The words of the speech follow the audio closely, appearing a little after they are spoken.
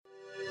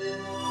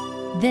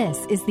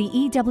This is the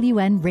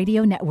EWN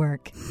Radio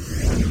Network.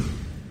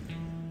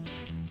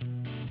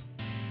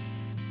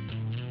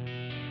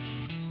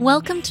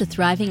 Welcome to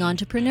Thriving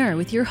Entrepreneur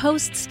with your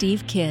host,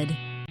 Steve Kidd,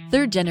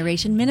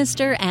 third-generation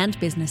minister and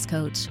business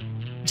coach.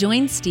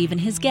 Join Steve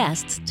and his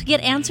guests to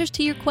get answers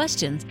to your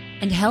questions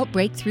and help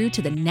break through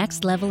to the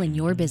next level in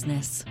your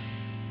business.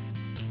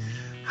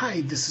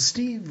 Hi, this is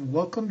Steve.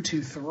 Welcome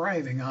to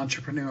Thriving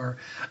Entrepreneur.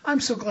 I'm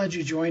so glad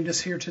you joined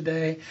us here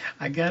today.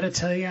 I gotta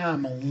tell you,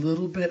 I'm a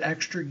little bit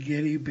extra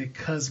giddy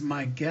because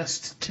my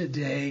guest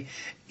today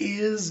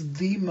is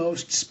the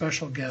most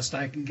special guest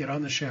I can get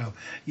on the show.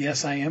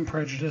 Yes, I am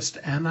prejudiced,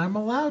 and I'm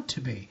allowed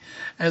to be.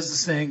 As the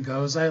saying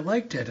goes, I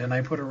liked it, and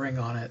I put a ring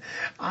on it.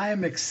 I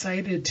am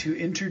excited to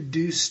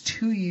introduce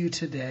to you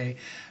today,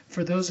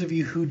 for those of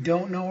you who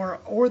don't know her,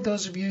 or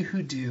those of you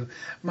who do,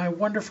 my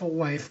wonderful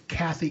wife,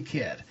 Kathy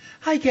Kidd.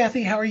 Hi,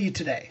 Kathy. How are you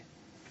today?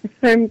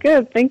 I'm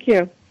good. Thank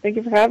you. Thank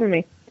you for having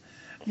me.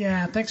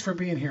 Yeah, thanks for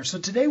being here. So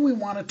today we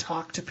want to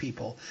talk to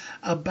people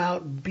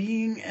about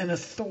being an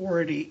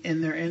authority in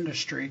their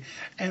industry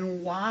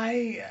and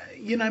why,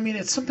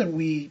 it's something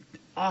we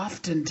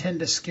often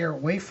tend to scare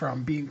away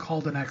from, being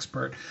called an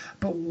expert,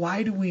 but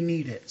why do we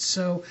need it?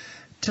 So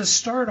to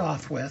start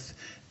off with,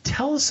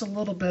 tell us a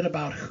little bit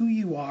about who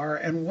you are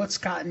and what's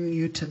gotten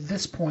you to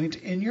this point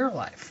in your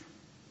life.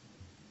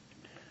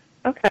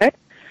 Okay.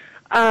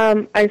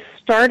 I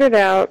started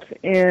out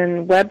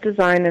in web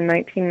design in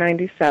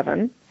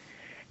 1997,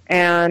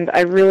 and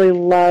I really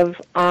love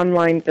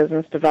online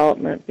business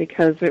development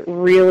because it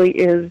really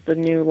is the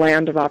new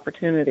land of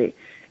opportunity.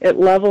 It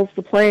levels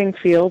the playing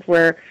field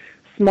where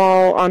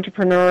small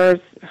entrepreneurs,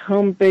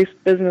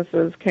 home-based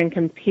businesses can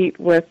compete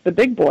with the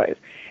big boys.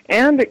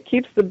 And it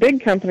keeps the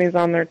big companies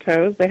on their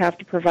toes. They have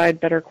to provide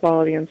better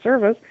quality and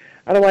service,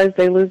 otherwise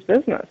they lose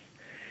business.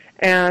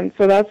 And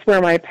so that's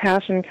where my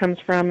passion comes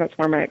from. That's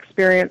where my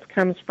experience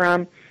comes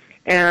from.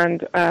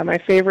 And my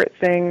favorite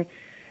thing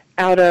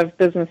out of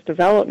business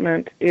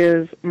development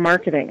is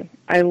marketing.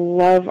 I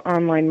love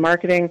online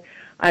marketing.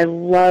 I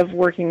love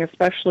working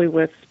especially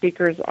with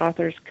speakers,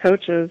 authors,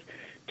 coaches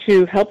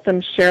to help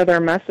them share their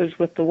message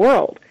with the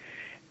world.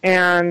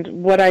 And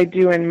what I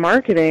do in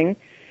marketing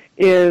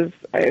is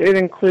it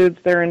includes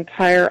their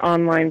entire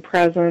online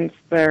presence,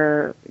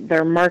 their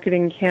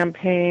marketing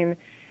campaign,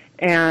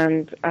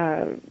 and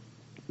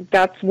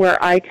that's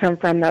where I come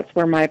from. That's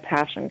where my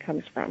passion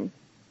comes from.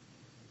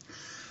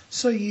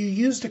 So you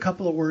used a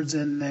couple of words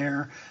in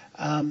there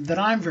that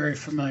I'm very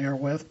familiar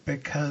with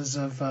because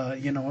of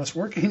us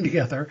working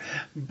together.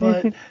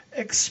 But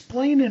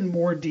explain in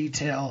more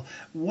detail,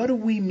 what do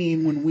we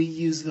mean when we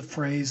use the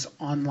phrase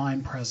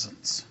online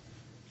presence?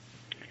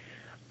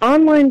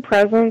 Online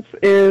presence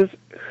is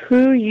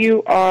who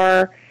you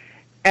are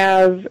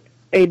as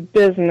a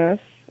business,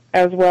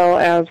 as well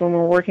as when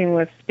we're working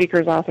with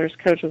speakers, authors,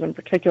 coaches in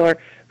particular,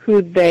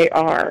 who they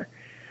are.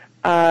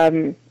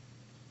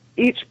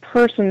 Each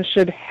person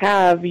should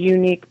have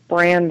unique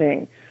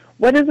branding.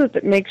 What is it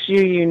that makes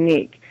you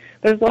unique?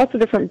 There's lots of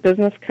different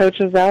business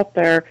coaches out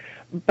there,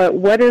 but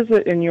what is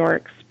it in your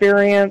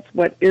experience?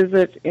 What is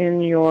it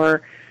in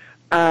your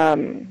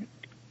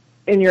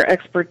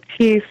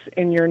expertise,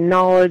 in your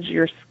knowledge,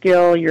 your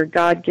skill, your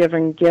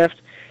God-given gift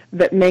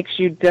that makes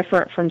you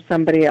different from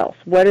somebody else?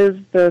 What is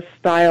the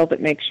style that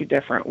makes you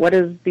different? What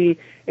is the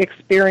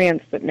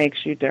experience that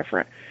makes you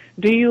different?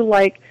 Do you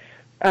like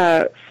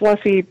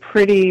fluffy,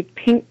 pretty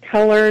pink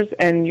colors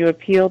and you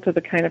appeal to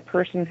the kind of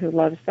person who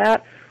loves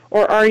that?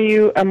 Or are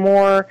you a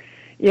more,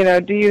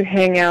 do you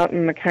hang out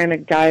in the kind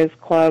of guys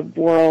club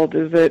world?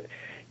 Is it,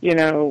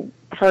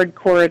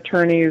 hardcore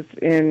attorneys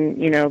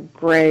in,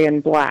 gray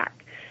and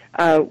black?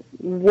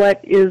 What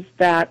is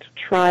that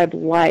tribe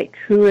like?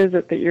 Who is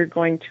it that you're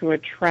going to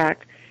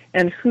attract,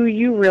 and who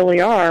you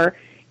really are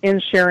in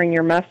sharing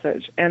your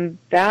message? And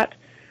that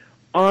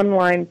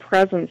online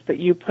presence that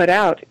you put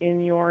out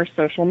in your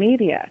social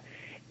media,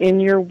 in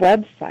your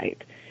website,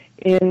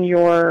 in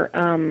your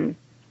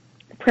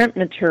print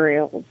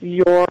materials,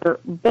 your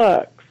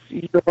books,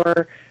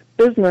 your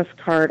business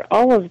card,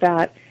 all of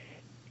that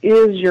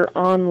is your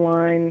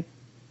online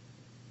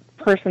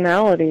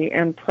personality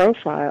and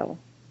profile.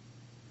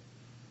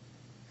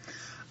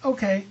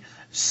 Okay,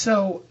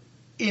 so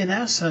in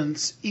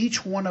essence,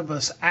 each one of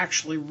us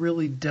actually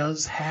really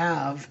does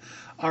have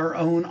our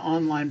own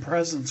online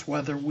presence,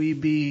 whether we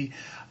be,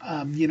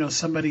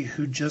 somebody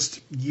who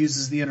just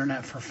uses the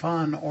internet for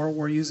fun or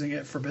we're using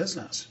it for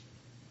business.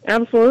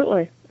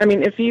 Absolutely. I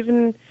mean, if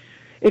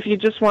you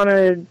just want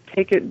to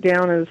take it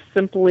down as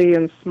simply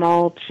and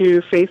small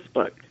to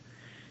Facebook,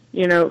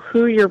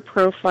 who your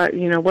profile,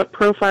 what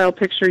profile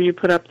picture you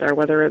put up there,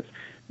 whether it's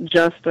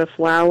just a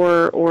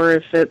flower or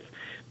if it's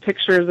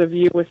pictures of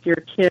you with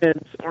your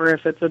kids, or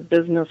if it's a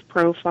business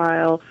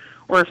profile,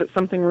 or if it's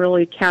something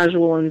really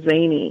casual and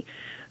zany.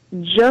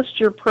 Just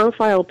your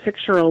profile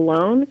picture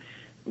alone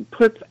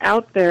puts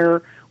out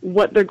there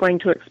what they're going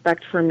to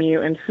expect from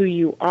you and who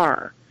you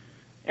are.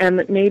 And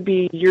that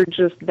maybe you're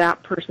just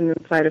that person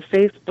inside of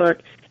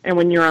Facebook, and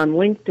when you're on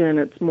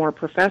LinkedIn, it's more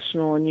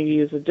professional and you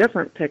use a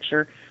different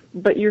picture.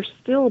 but you're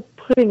still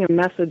putting a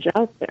message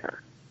out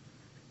there.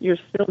 You're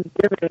still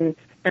giving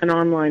an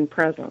online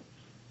presence.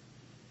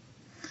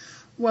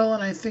 Well,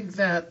 and I think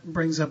that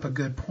brings up a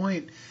good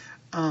point.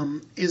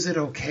 Is it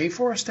okay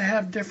for us to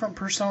have different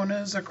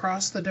personas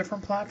across the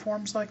different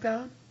platforms like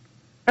that?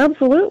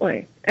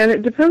 Absolutely. And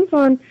it depends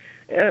on,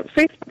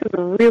 Facebook is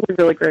a really,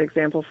 really great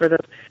example for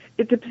this.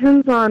 It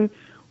depends on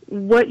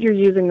what you're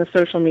using the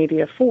social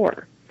media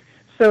for.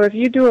 So if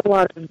you do a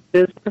lot of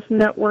business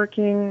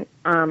networking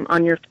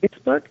on your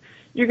Facebook,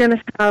 you're going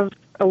to have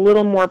a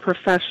little more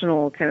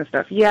professional kind of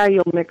stuff. Yeah,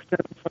 you'll mix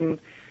in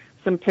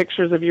some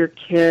pictures of your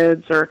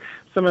kids or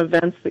some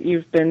events that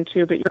you've been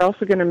to, but you're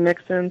also going to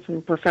mix in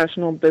some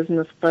professional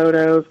business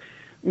photos,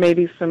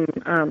 maybe some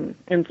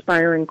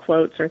inspiring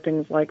quotes or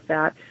things like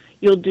that.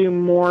 You'll do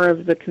more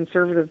of the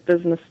conservative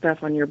business stuff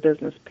on your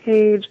business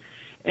page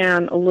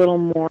and a little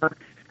more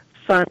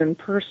fun and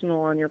personal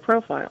on your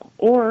profile.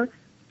 Or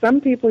some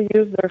people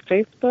use their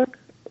Facebook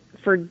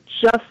for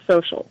just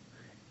social.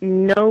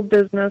 No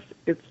business.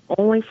 It's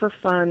only for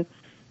fun.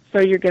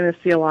 So you're going to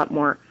see a lot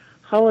more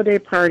holiday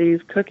parties,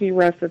 cookie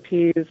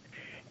recipes,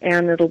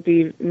 and it'll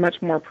be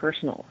much more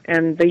personal.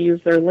 And they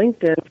use their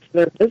LinkedIn for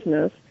their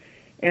business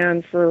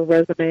and for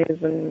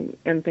resumes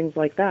and things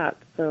like that.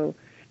 So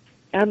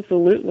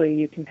absolutely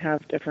you can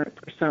have different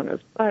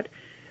personas. But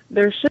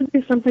there should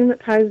be something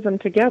that ties them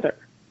together.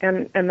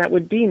 And that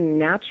would be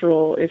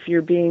natural if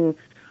you're being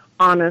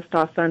honest,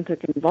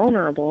 authentic, and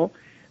vulnerable.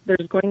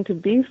 There's going to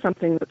be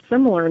something that's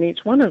similar in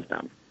each one of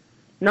them.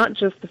 Not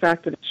just the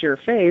fact that it's your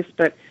face,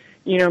 but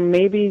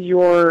maybe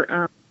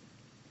your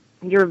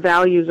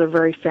values are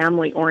very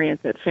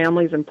family-oriented.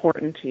 Family's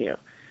important to you.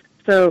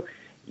 So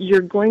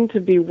you're going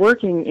to be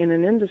working in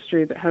an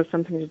industry that has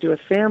something to do with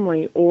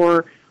family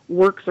or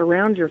works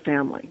around your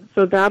family.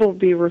 So that'll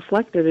be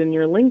reflected in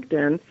your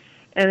LinkedIn,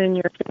 and in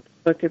your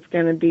Facebook it's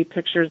going to be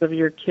pictures of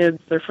your kids,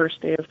 their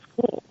first day of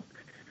school.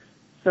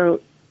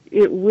 So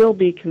it will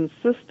be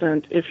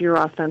consistent if you're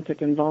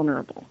authentic and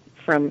vulnerable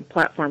from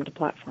platform to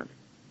platform.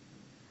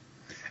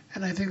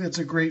 And I think that's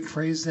a great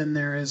phrase in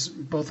there, is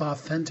both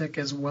authentic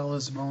as well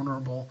as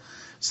vulnerable.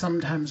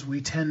 Sometimes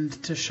we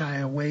tend to shy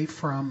away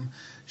from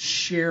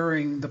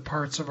sharing the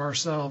parts of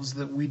ourselves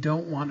that we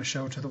don't want to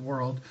show to the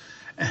world.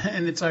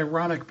 And it's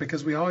ironic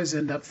because we always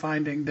end up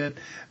finding that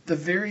the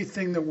very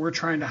thing that we're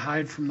trying to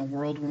hide from the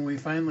world, when we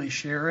finally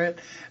share it,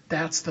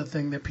 that's the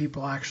thing that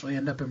people actually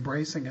end up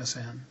embracing us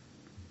in.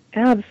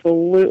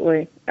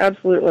 Absolutely,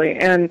 absolutely.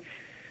 And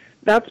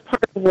that's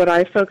part of what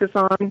I focus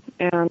on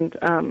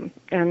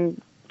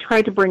and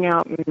try to bring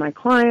out in my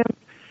clients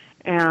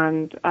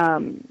and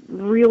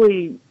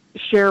really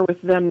share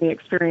with them the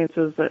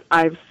experiences that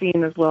I've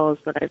seen as well as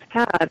that I've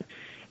had.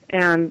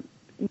 And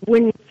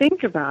when you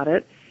think about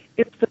it,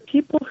 it's the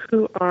people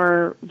who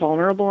are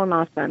vulnerable and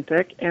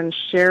authentic and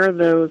share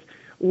those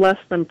less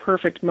than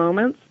perfect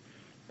moments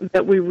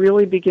that we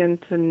really begin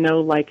to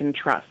know, like, and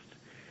trust.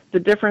 The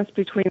difference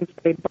between,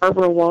 say,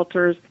 Barbara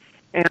Walters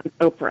and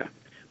Oprah.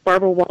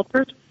 Barbara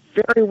Walters,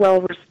 very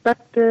well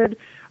respected.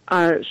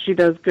 She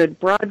does good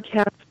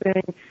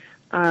broadcasting.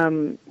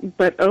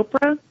 But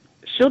Oprah,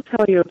 she'll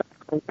tell you about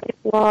her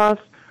weight loss,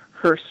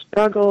 her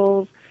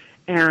struggles,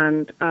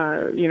 and,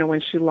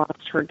 when she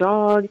lost her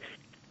dog.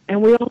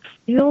 And we all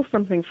feel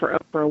something for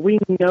Oprah. We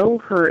know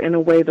her in a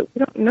way that we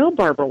don't know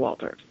Barbara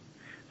Walters.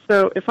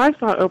 So if I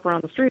saw Oprah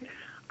on the street,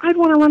 I'd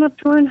want to run up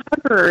to her and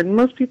hug her, and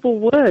most people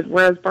would,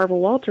 whereas Barbara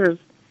Walters,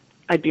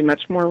 I'd be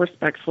much more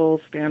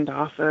respectful,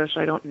 standoffish.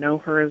 I don't know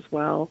her as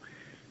well.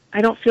 I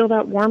don't feel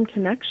that warm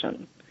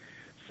connection.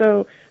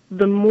 So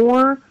the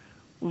more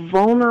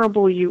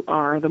vulnerable you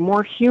are, the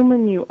more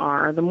human you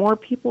are, the more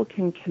people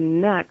can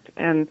connect,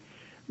 and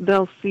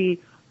they'll see,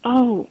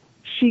 oh,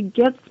 she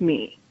gets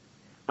me.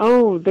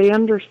 Oh, they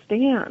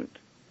understand.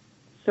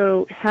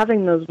 So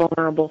having those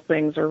vulnerable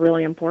things are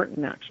really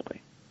important,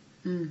 actually.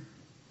 Mm.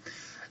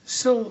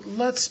 So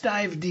let's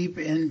dive deep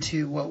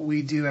into what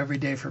we do every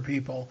day for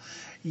people.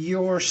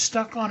 You're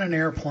stuck on an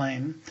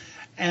airplane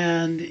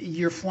and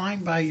you're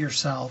flying by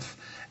yourself,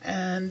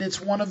 and it's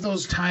one of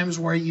those times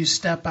where you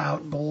step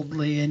out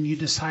boldly and you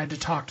decide to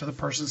talk to the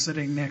person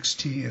sitting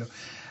next to you.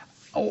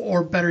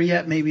 Or better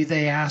yet, maybe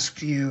they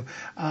asked you,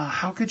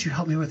 how could you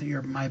help me with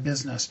my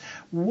business?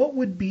 What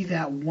would be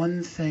that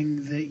one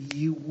thing that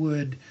you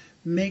would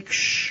make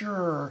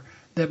sure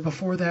that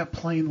before that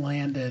plane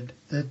landed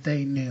that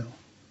they knew?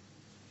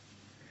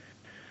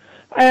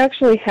 I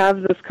actually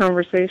have this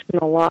conversation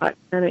a lot,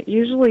 and it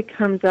usually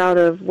comes out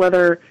of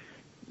whether,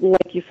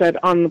 like you said,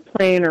 on the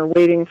plane or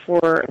waiting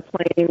for a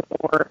plane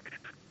or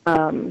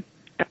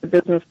at a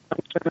business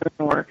function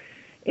or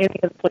any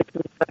of the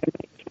places that I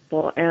meet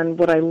people. And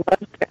what I love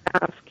to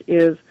ask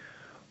is,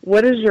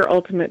 what is your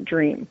ultimate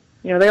dream?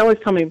 They always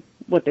tell me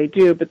what they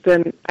do, but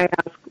then I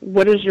ask,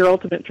 what is your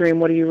ultimate dream?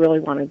 What do you really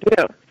want to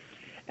do?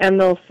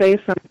 And they'll say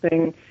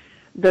something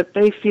that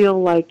they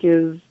feel like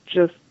is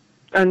just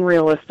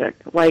unrealistic.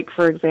 Like,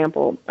 for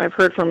example, I've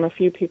heard from a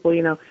few people,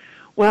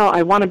 well,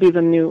 I want to be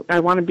the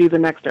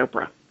next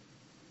Oprah.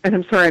 And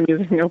I'm sorry I'm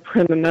using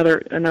Oprah in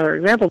another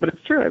example, but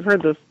it's true. I've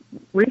heard this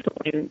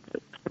recently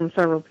from from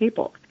several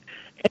people.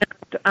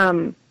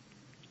 And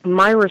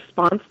my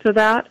response to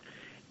that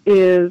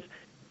is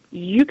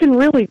you can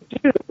really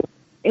do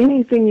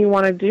anything you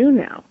want to do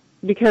now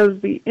because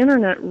the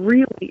Internet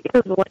really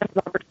is a land of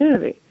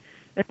opportunity.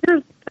 And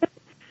here's the thing.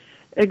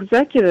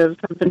 Executives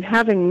have been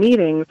having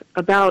meetings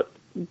about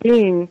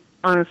being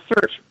on a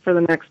search for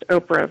the next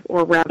Oprah,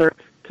 or rather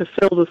to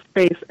fill the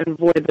space and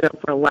void that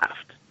Oprah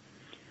left.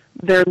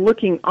 They're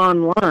looking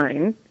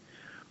online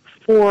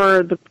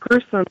for the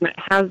person that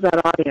has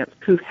that audience,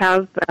 who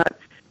has that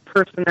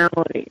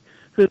personality,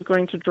 who's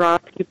going to draw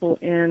people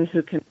in,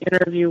 who can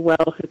interview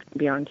well, who can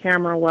be on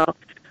camera well.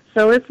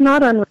 So it's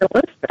not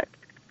unrealistic.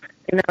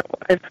 You know,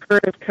 I've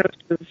heard of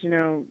coaches,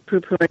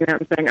 poo-pooing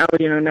that and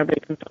saying, nobody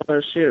can fill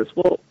those shoes.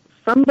 Well,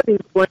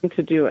 somebody's going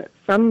to do it.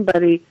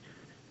 Somebody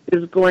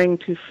is going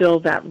to fill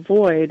that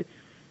void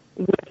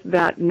with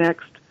that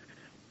next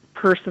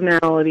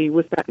personality,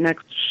 with that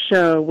next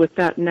show, with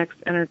that next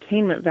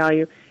entertainment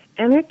value,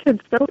 and it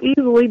could so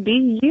easily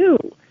be you.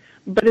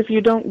 But if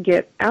you don't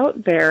get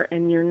out there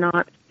and you're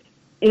not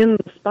in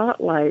the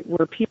spotlight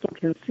where people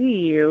can see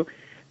you,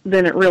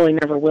 then it really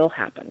never will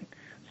happen.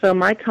 So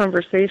my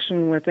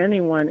conversation with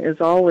anyone is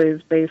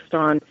always based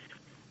on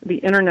the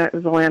Internet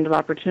is a land of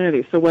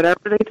opportunity. So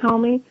whatever they tell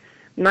me,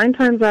 9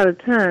 times out of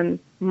 10,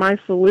 my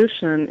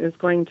solution is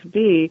going to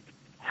be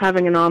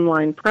having an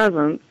online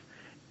presence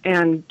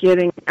and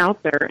getting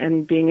out there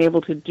and being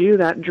able to do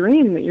that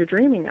dream that you're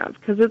dreaming of,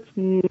 because it's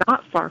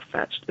not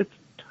far-fetched. It's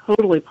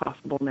totally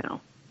possible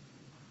now.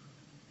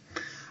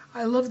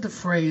 I love the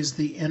phrase,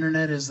 the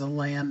Internet is the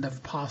land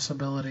of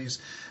possibilities,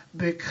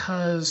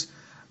 because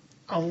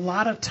a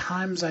lot of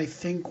times I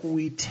think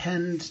we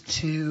tend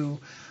to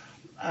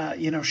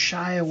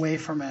shy away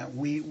from it.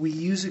 We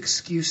use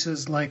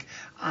excuses like,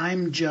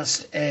 I'm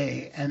just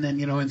and then,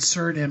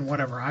 insert in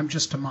whatever. I'm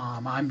just a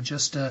mom. I'm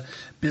just a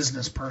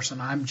business person.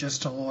 I'm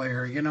just a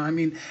lawyer.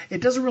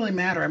 It doesn't really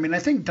matter. I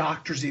think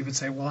doctors even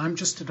say, well, I'm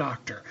just a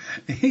doctor,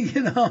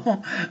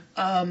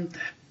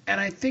 and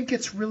I think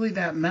it's really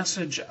that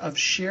message of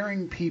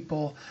sharing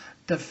people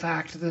the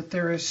fact that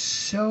there is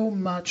so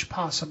much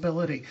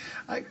possibility.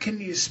 Can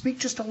you speak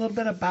just a little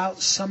bit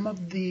about some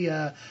of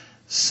the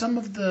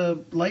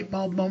light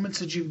bulb moments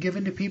that you've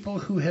given to people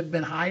who have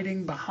been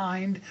hiding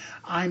behind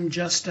I'm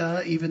just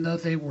even though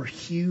they were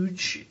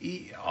huge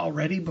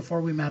already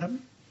before we met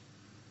them?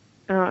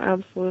 Oh,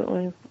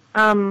 absolutely.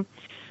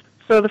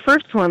 So the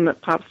first one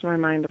that pops to my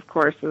mind, of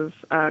course, is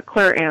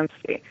Claire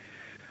Ansty.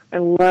 I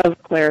love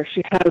Claire.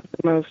 She has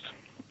the most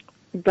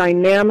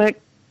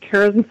dynamic,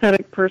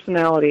 charismatic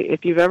personality.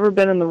 If you've ever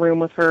been in the room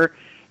with her,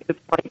 it's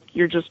like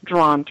you're just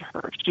drawn to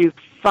her. She's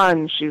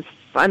fun. She's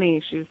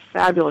funny. She's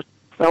fabulous.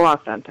 So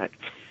authentic.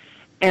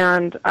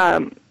 And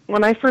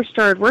when I first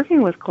started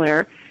working with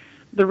Claire,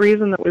 the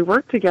reason that we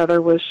worked together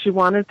was she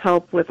wanted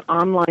help with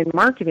online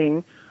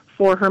marketing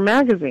for her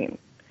magazine.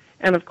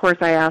 And of course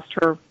I asked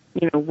her,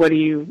 what do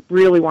you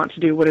really want to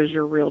do? What is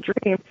your real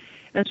dream?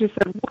 And she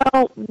said,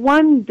 well,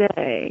 one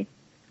day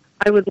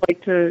I would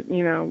like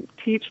to,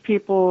 teach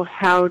people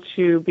how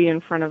to be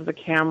in front of the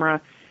camera,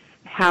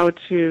 how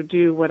to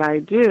do what I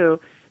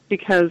do,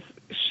 because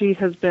she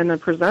has been a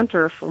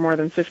presenter for more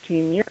than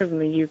 15 years in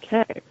the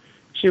UK.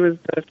 She was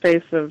the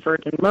face of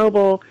Virgin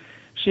Mobile.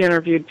 She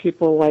interviewed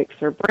people like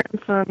Sir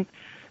Branson.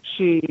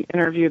 She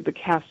interviewed the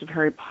cast of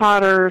Harry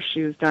Potter.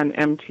 She's done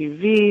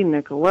MTV,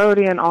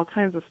 Nickelodeon, all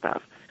kinds of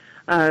stuff.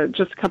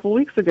 Just a couple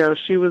weeks ago,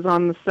 she was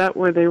on the set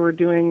where they were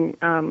doing,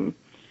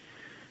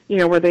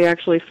 where they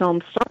actually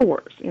filmed Star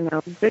Wars,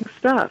 big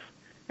stuff.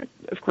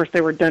 Of course,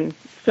 they were done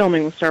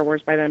filming with Star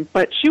Wars by then,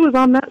 but she was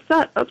on that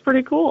set. That's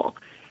pretty cool.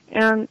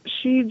 And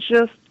she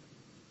just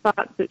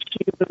thought that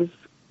she was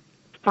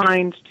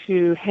fine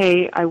to,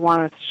 hey, I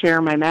want to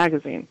share my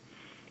magazine.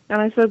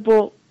 And I said,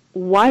 well,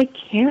 why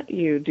can't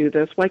you do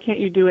this? Why can't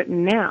you do it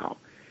now?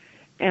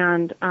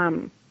 And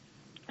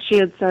she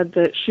had said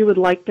that she would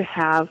like to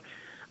have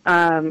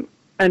an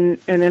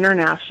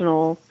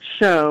international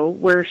show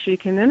where she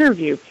can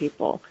interview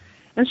people.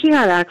 And she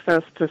had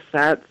access to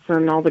sets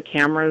and all the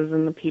cameras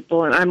and the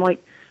people. And I'm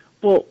like,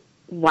 well,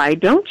 why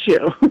don't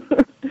you?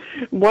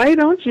 Why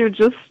don't you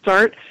just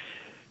start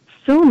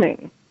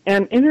filming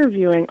and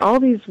interviewing all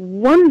these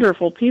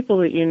wonderful people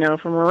that you know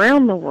from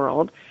around the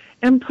world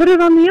and put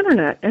it on the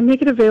Internet and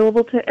make it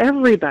available to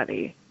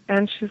everybody?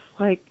 And she's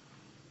like,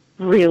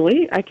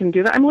 really? I can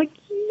do that? I'm like,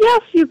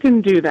 yes, you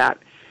can do that.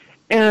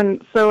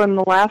 And so in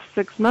the last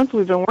 6 months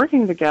we've been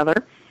working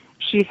together,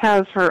 she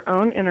has her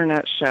own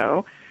Internet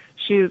show.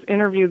 She's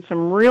interviewed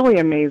some really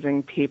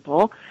amazing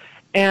people,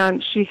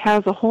 and she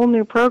has a whole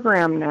new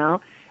program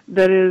now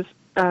that is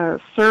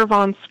Serve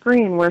on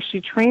Screen, where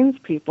she trains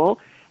people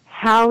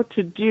how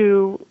to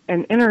do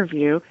an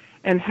interview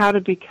and how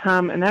to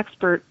become an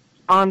expert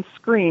on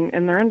screen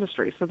in their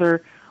industry. So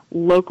their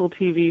local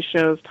TV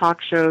shows,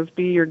 talk shows,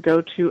 be your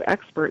go-to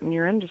expert in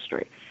your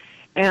industry.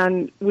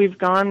 And we've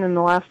gone in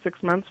the last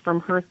 6 months from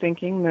her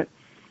thinking that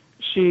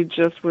she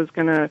just was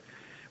going to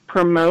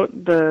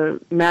promote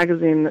the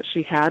magazine that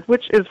she had,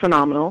 which is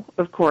phenomenal,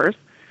 of course,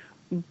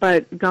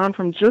 but gone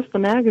from just the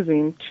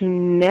magazine to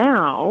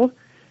now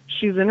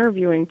she's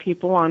interviewing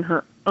people on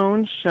her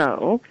own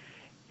show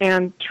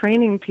and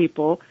training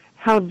people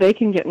how they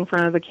can get in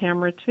front of the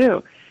camera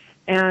too.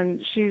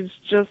 And she's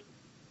just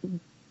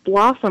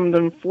blossomed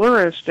and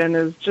flourished and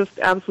is just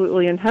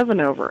absolutely in heaven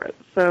over it.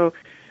 So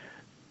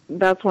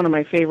that's one of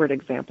my favorite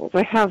examples.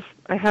 I have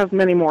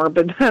many more,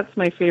 but that's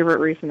my favorite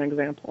recent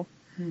example.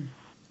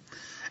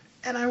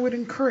 And I would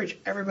encourage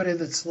everybody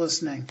that's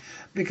listening,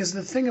 because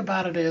the thing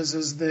about it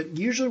is that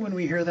usually when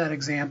we hear that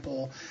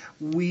example,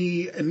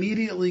 we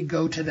immediately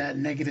go to that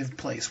negative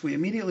place. We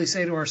immediately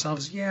say to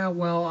ourselves, yeah,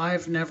 well,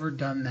 I've never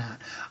done that.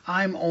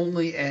 I'm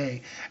only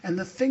A. And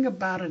the thing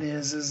about it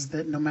is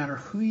that no matter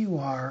who you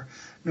are,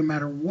 no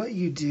matter what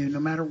you do, no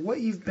matter what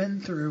you've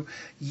been through,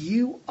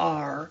 you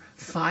are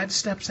 5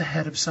 steps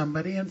ahead of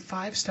somebody and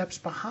 5 steps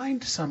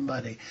behind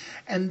somebody.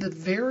 And the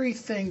very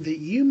thing that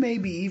you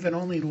maybe even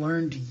only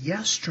learned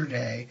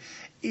yesterday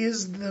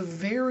is the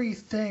very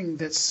thing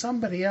that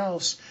somebody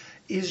else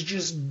is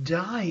just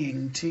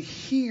dying to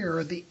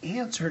hear the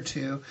answer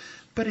to.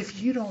 But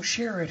if you don't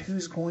share it,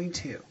 who's going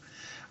to?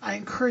 I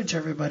encourage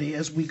everybody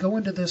as we go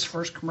into this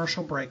first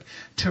commercial break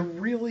to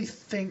really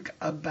think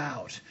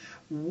about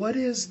what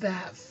is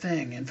that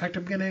thing. In fact,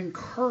 I'm going to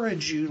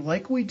encourage you,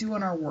 like we do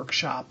in our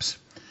workshops,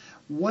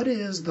 what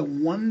is the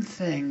one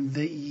thing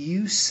that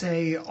you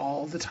say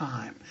all the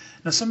time?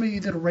 Now, some of you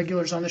that are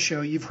regulars on the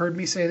show, you've heard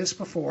me say this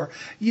before.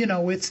 You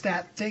know, it's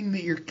that thing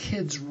that your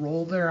kids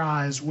roll their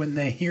eyes when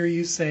they hear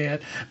you say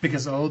it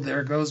because, oh,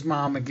 there goes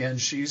mom again.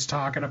 She's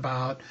talking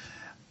about.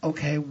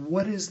 Okay,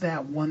 what is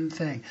that one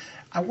thing?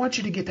 I want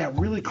you to get that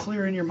really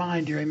clear in your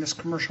mind during this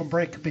commercial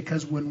break,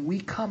 because when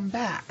we come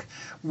back,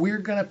 we're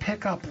going to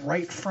pick up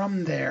right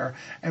from there,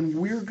 and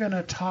we're going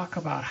to talk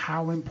about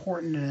how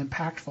important and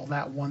impactful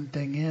that one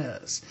thing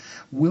is.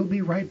 We'll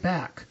be right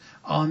back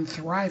on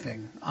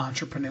Thriving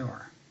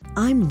Entrepreneur.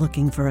 I'm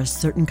looking for a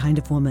certain kind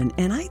of woman,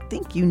 and I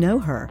think you know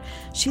her.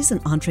 She's an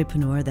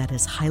entrepreneur that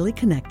is highly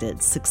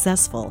connected,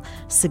 successful,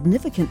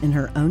 significant in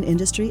her own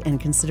industry, and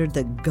considered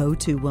the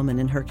go-to woman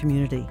in her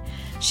community.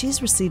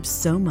 She's received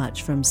so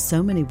much from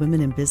so many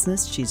women in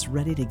business, she's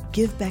ready to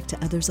give back to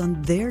others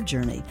on their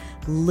journey,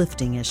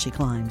 lifting as she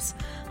climbs.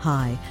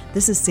 Hi,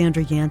 this is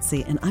Sandra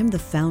Yancey, and I'm the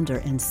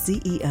founder and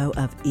CEO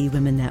of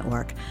eWomen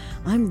Network.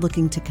 I'm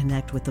looking to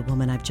connect with the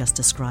woman I've just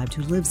described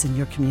who lives in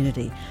your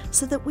community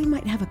so that we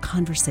might have a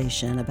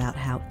conversation about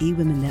how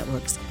eWomen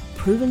Network's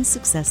proven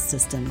success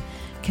system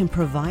can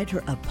provide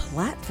her a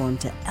platform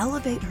to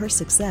elevate her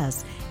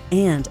success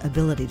and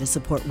ability to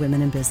support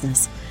women in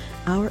business.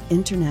 Our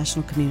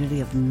international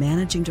community of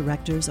managing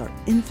directors are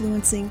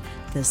influencing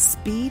the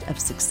speed of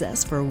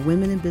success for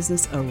women in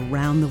business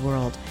around the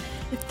world.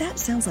 If that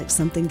sounds like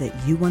something that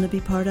you want to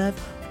be part of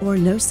or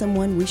know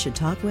someone we should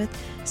talk with,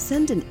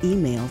 send an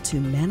email to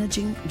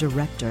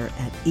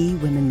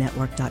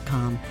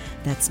managingdirector@ewomennetwork.com.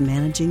 That's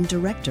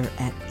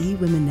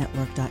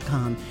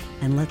managingdirector@ewomennetwork.com,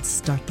 and let's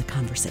start the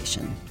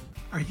conversation.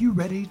 Are you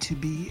ready to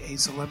be a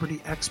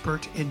celebrity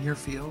expert in your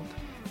field?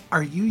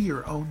 Are you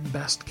your own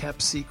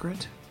best-kept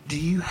secret? Do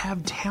you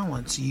have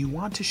talents you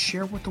want to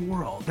share with the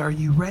world? Are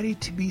you ready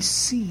to be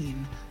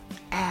seen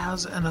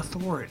as an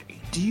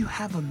authority? Do you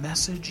have a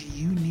message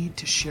you need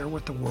to share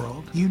with the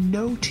world? You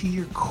know to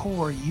your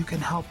core you can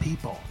help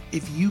people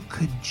if you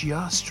could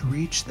just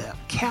reach them.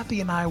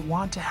 Kathy and I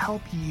want to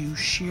help you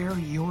share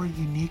your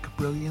unique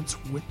brilliance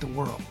with the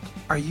world.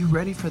 Are you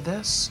ready for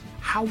this?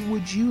 How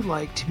would you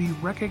like to be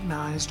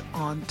recognized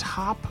on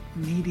top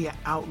media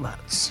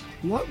outlets?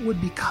 What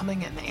would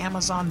becoming an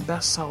Amazon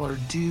bestseller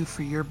do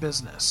for your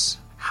business?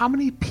 How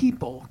many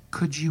people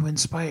could you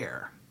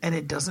inspire? And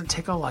it doesn't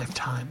take a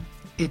lifetime.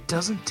 It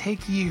doesn't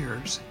take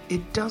years.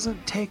 It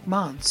doesn't take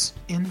months.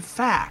 In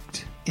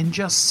fact, in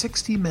just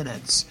 60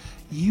 minutes,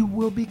 you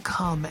will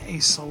become a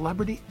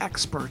celebrity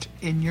expert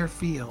in your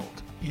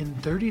field. In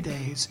 30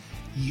 days,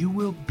 you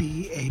will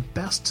be a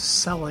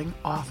best-selling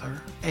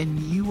author, and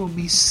you will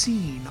be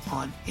seen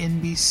on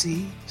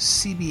NBC,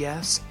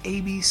 CBS,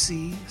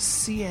 ABC,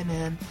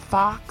 CNN,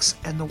 Fox,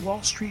 and the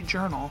Wall Street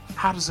Journal.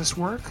 How does this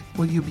work?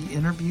 Well, you'll be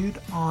interviewed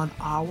on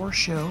our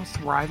show,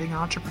 Thriving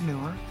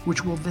Entrepreneur,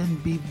 which will then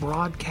be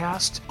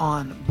broadcast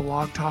on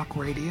Blog Talk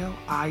Radio,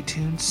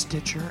 iTunes,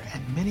 Stitcher,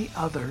 and many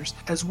others,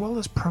 as well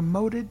as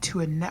promoted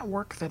to a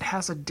network that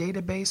has a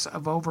database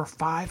of over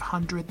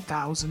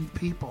 500,000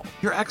 people.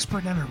 Your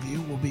expert interview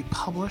will be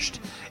published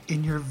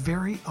in your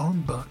very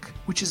own book,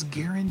 which is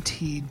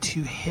guaranteed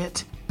to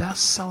hit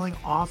best-selling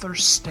author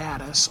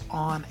status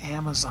on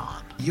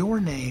Amazon. Your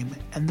name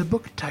and the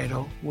book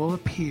title will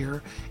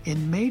appear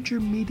in major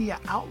media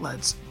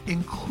outlets,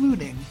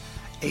 including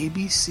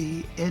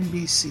ABC,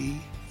 NBC,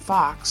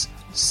 Fox,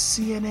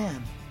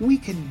 CNN. We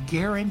can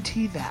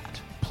guarantee that.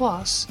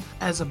 Plus,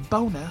 as a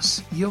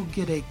bonus, you'll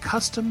get a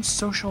custom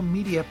social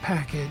media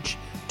package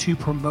to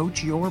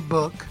promote your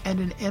book and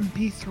an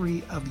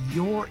MP3 of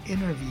your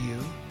interview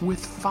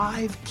with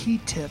 5 key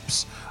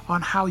tips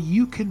on how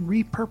you can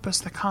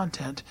repurpose the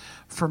content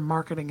for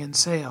marketing and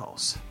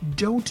sales.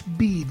 Don't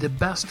be the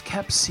best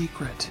kept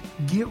secret.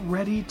 Get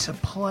ready to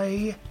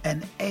play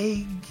an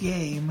A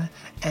game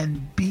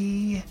and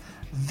be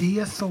the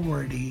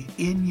authority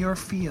in your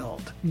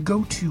field.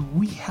 Go to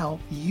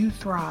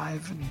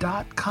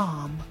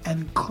wehelpyouthrive.com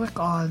and click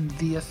on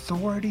the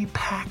authority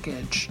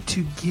package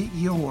to get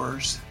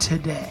yours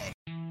today.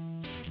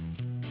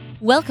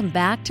 Welcome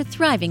back to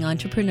Thriving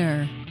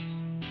Entrepreneur.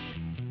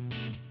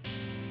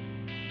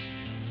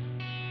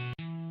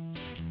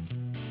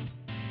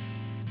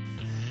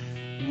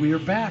 We're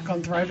back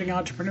on Thriving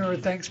Entrepreneur.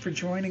 Thanks for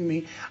joining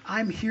me.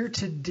 I'm here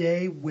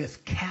today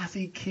with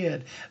Kathy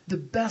Kidd, the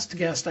best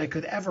guest I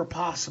could ever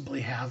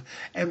possibly have,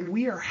 and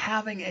we are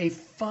having a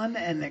fun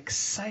and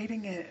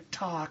exciting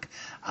talk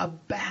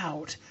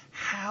about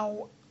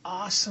how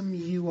awesome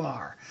you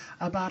are,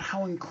 about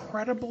how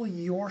incredible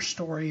your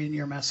story and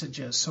your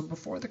message is. So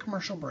before the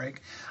commercial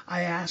break,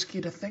 I ask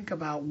you to think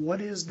about what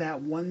is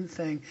that one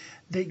thing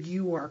that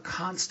you are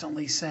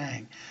constantly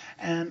saying.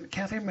 And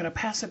Kathy, I'm going to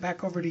pass it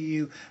back over to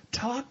you.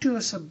 Talk to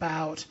us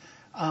about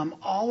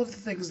all of the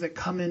things that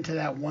come into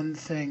that one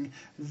thing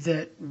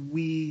that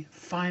we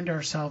find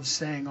ourselves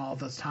saying all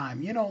the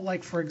time. You know,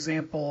 like, for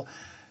example,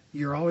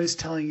 you're always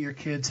telling your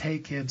kids, hey,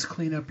 kids,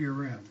 clean up your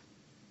room.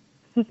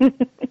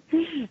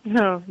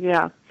 Oh,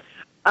 yeah.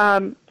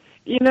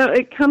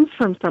 It comes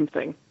from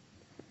something.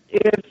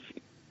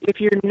 If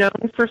you're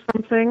known for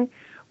something,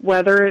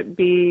 whether it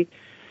be,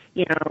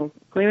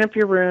 clean up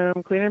your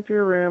room,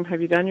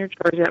 have you done your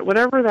chores yet,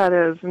 whatever that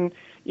is. And,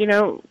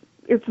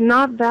 it's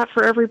not that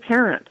for every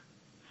parent.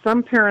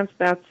 Some parents,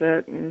 that's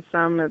it, and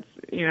some it's,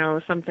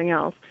 something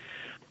else.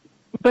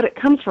 But it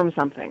comes from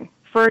something.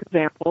 For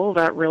example,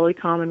 that really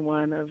common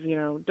one of,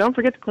 don't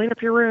forget to clean up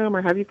your room,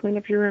 or have you cleaned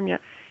up your room yet?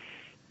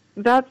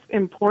 That's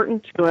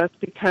important to us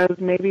because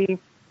maybe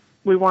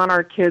we want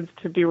our kids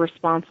to be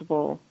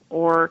responsible,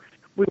 or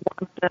we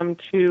want them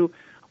to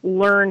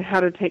learn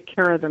how to take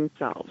care of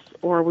themselves,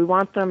 or we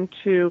want them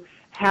to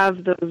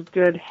have those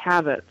good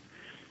habits.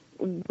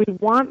 We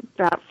want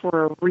that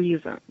for a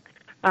reason.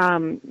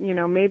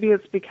 Maybe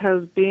it's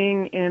because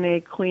being in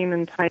a clean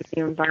and tidy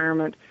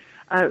environment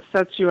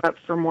sets you up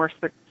for more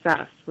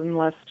success and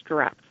less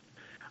stress.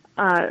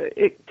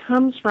 It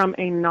comes from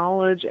a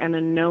knowledge and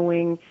a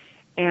knowing,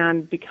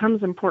 and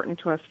becomes important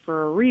to us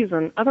for a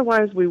reason.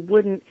 Otherwise, we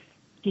wouldn't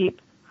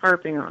keep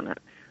harping on it.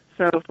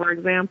 So, for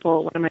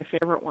example, one of my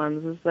favorite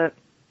ones is that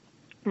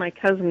my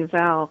cousin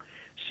Val,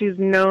 she's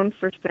known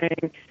for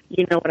saying,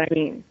 you know what I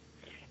mean.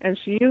 And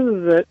she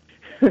uses it,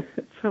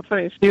 it's so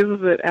funny, she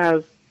uses it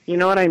as, you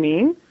know what I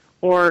mean,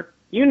 or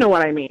you know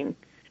what I mean.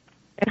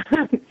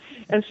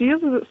 And she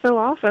uses it so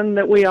often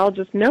that we all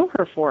just know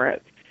her for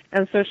it.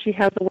 And so she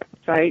has a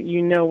website,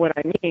 You Know What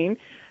I Mean.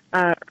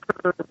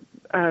 Her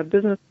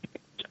business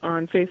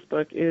on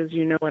Facebook is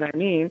You Know What I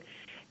Mean.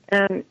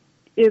 And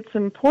it's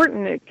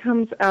important. It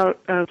comes out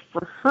of,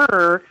 for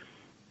her,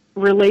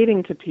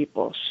 relating to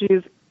people.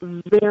 She's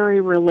very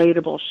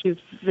relatable. She's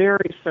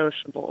very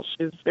sociable.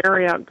 She's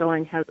very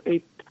outgoing, has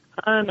a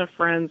ton of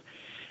friends.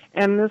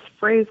 And this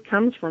phrase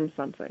comes from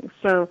something.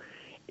 So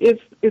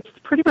it's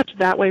pretty much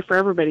that way for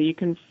everybody. You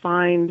can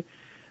find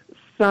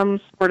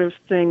some sort of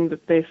thing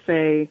that they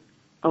say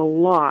a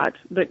lot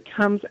that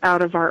comes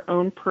out of our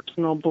own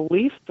personal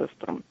belief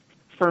system.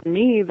 For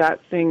me, that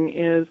thing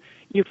is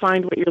you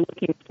find what you're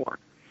looking for.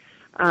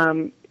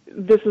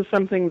 This is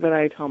something that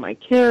I tell my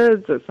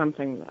kids. It's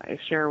something that I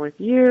share with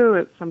you.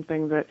 It's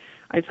something that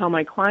I tell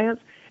my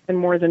clients. And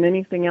more than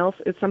anything else,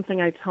 it's something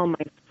I tell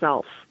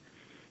myself.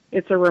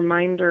 It's a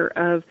reminder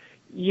of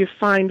you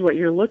find what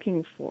you're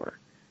looking for.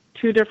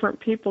 2 different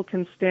people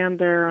can stand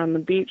there on the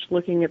beach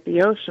looking at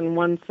the ocean.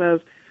 One says,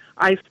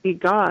 I see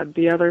God.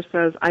 The other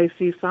says, I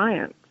see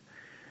science.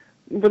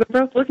 But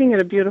they're both looking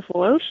at a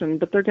beautiful ocean,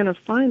 but they're going to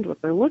find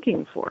what they're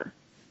looking for.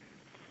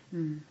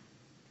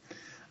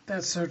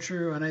 That's so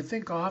true. And I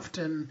think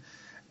often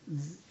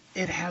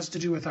it has to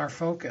do with our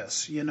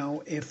focus.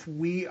 If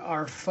we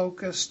are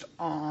focused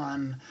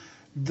on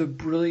the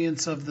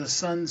brilliance of the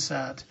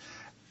sunset,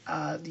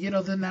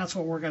 then that's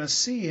what we're going to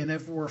see. And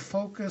if we're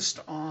focused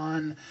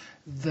on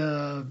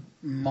the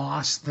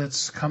moss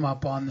that's come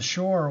up on the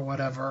shore or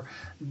whatever,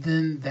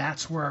 then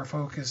that's where our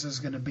focus is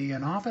going to be.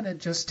 And often it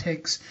just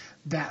takes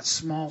that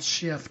small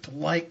shift,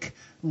 like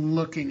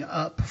looking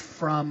up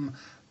from,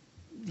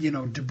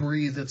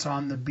 debris that's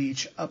on the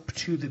beach up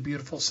to the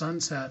beautiful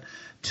sunset,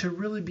 to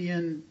really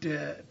begin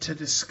to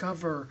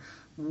discover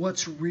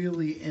what's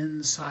really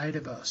inside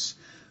of us.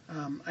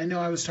 I know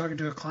I was talking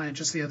to a client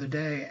just the other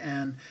day,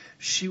 and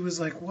she was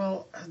like,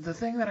 well, the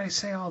thing that I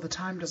say all the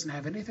time doesn't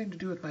have anything to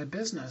do with my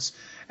business.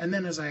 And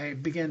then as I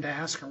began to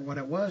ask her what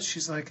it was,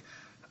 she's like,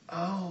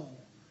 oh,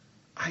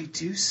 I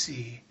do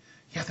see.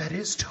 Yeah, that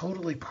is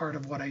totally part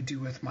of what I do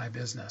with my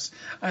business.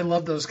 I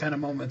love those kind of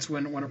moments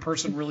when a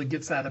person really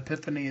gets that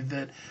epiphany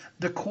that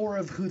the core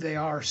of who they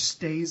are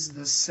stays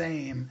the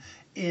same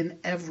in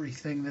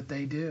everything that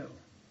they do.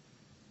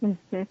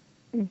 Mm-hmm.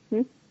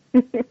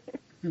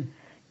 Mm-hmm.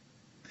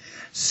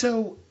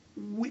 So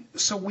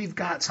we've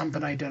got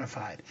something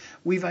identified.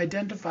 We've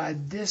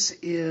identified this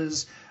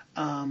is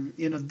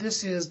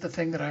this is the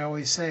thing that I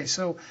always say.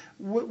 So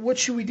what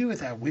should we do with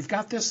that? We've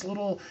got this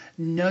little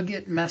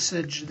nugget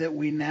message that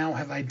we now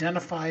have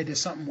identified as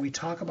something we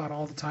talk about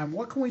all the time.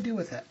 What can we do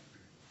with it?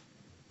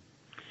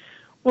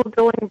 Well,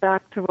 going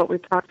back to what we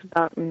talked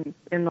about in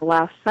the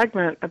last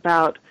segment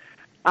about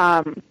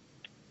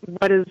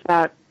what is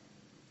that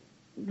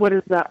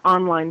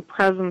online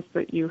presence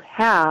that you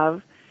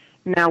have.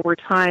 Now we're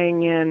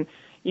tying in,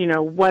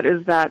 what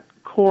is that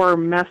core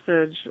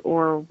message,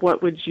 or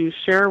what would you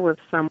share with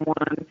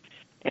someone,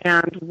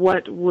 and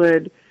what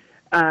would,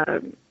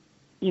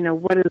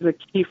 what is a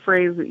key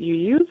phrase that you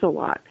use a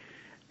lot.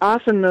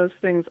 Often those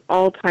things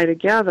all tie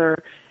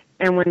together,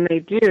 and when they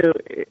do,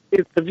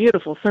 it's a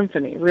beautiful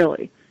symphony,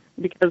 really.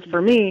 Because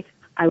for me,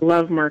 I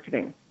love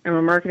marketing. I'm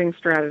a marketing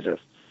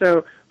strategist.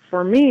 So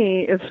for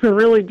me, it's a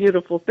really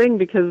beautiful thing,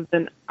 because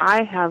then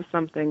I have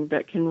something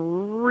that can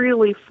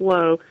really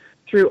flow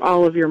through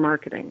all of your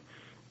marketing.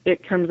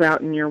 It comes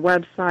out in your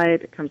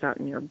website, it comes out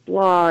in your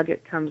blog,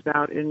 it comes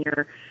out in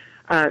your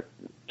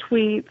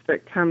tweets,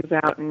 it comes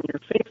out in your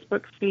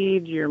Facebook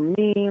feed, your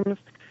memes,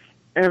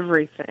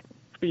 everything,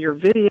 your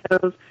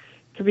videos,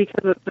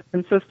 because it's a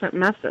consistent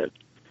message.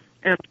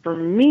 And for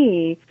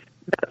me,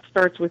 that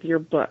starts with your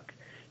book.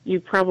 You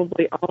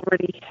probably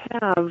already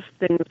have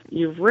things that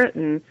you've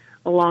written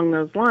along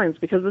those lines,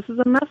 because this is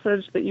a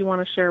message that you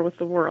want to share with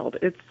the world.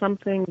 It's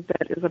something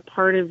that is a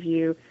part of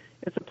you.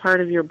 It's a part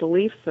of your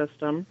belief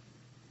system.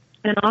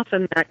 And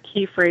often that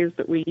key phrase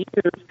that we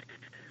use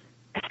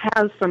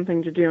has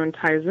something to do and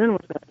ties in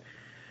with it.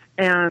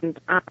 And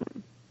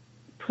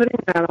putting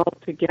that all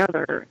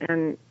together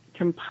and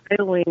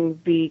compiling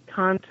the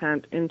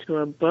content into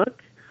a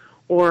book,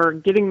 or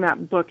getting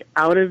that book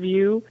out of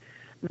you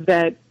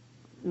that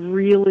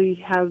really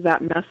has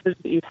that message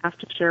that you have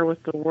to share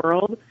with the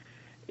world,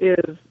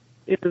 is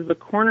the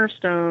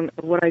cornerstone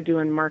of what I do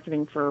in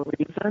marketing for a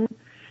reason.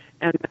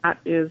 And that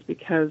is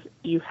because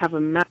you have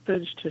a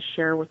message to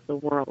share with the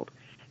world.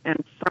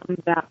 And from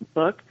that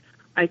book,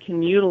 I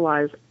can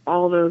utilize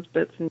all those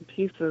bits and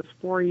pieces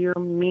for your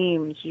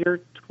memes, your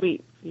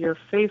tweets, your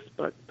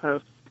Facebook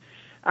posts,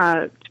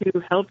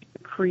 to help you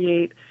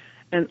create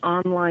an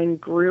online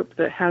group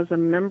that has a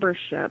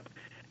membership,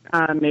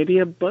 maybe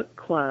a book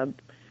club.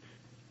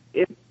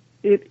 It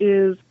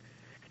is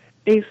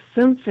a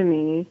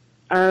symphony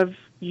of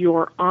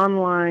your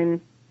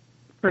online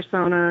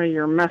persona,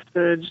 your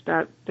message,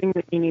 that thing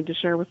that you need to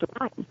share with the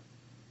world.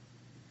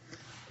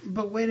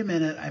 But wait a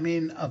minute. I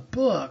mean, a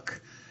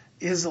book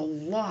is a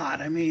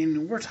lot. I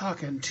mean, we're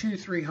talking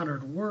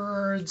 200-300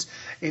 words.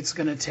 It's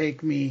going to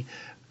take me.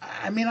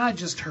 I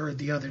just heard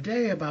the other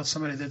day about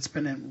somebody that's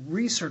been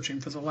researching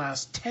for the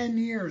last 10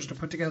 years to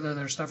put together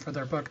their stuff for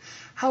their book.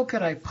 How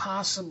could I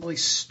possibly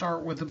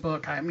start with a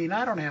book? I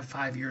don't have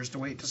 5 years to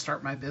wait to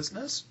start my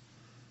business.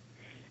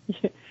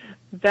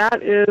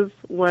 That is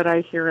what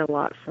I hear a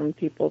lot from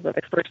people that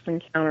I first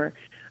encounter.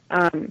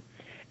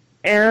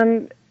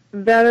 And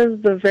that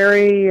is the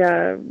very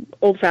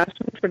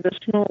old-fashioned,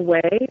 traditional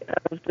way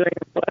of doing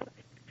a book.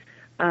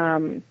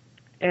 And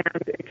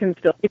it can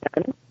still be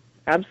done,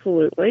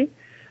 absolutely.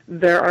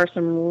 There are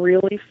some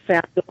really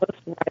fabulous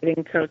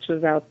writing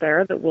coaches out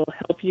there that will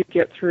help you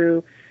get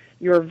through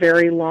your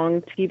very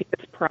long,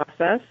 tedious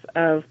process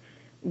of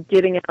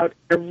getting out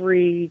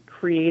every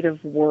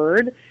creative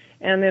word.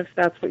 And if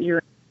that's what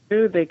you're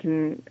into, they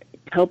can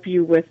help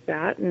you with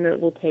that, and it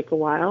will take a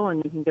while,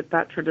 and you can get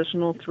that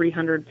traditional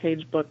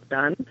 300-page book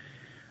done.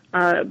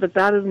 But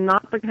that is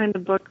not the kind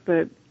of book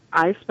that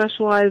I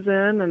specialize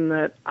in and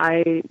that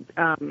I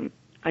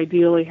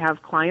ideally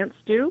have clients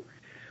do.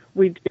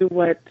 We do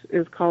what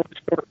is called a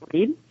short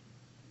read.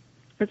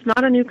 It's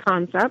not a new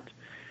concept.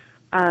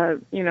 The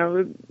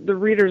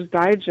Reader's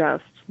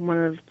Digest, one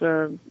of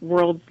the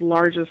world's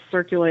largest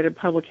circulated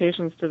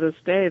publications to this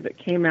day that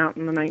came out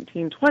in the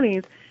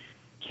 1920s,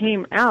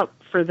 came out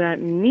for that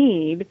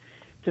need,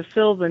 to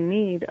fill the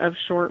need of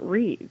short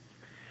reads.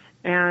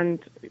 And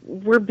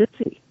we're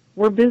busy.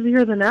 We're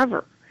busier than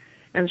ever.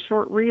 And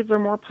short reads are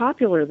more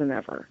popular than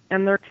ever.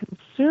 And they're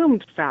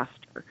consumed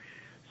faster.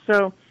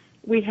 So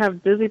we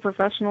have busy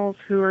professionals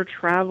who are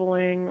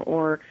traveling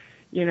or,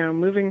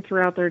 moving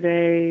throughout their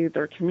day,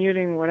 they're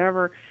commuting,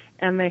 whatever,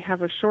 and they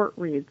have a short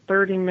read,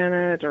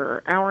 30-minute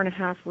or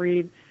hour-and-a-half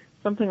read,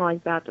 something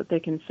like that they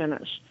can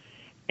finish.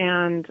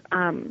 And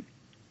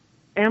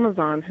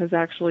Amazon has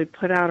actually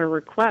put out a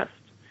request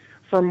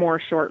for more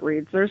short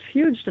reads. There's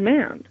huge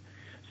demand.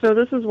 So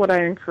this is what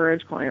I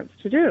encourage clients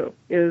to do,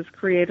 is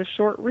create a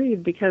short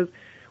read, because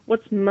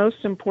what's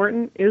most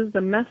important is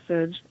the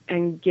message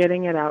and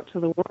getting it out to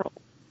the world.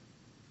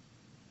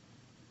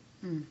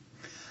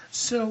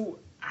 So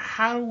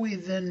how do we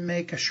then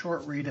make a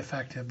short read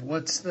effective?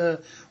 What's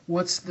the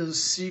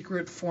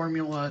secret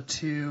formula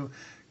to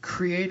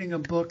creating a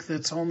book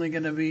that's only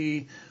going to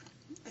be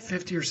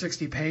 50 or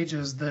 60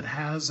 pages that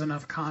has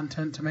enough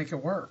content to make it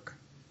work?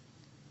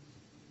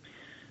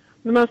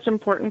 The most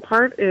important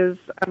part is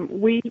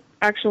we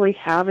actually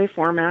have a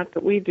format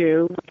that we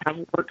do. We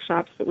have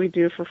workshops that we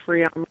do for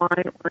free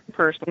online or in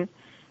person,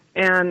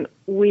 and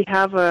we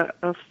have a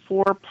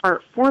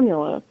 4-part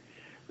formula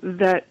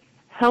that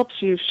helps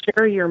you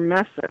share your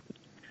message,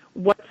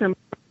 what's important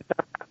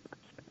about that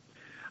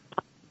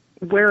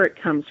message, where it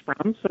comes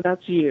from, so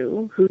that's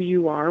you, who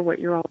you are, what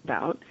you're all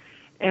about,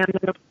 and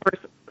then, of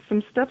course,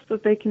 some steps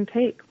that they can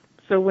take.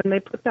 So when they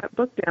put that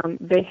book down,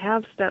 they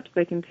have steps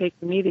they can take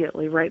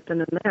immediately, right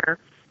then and there,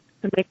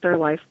 to make their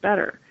life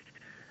better.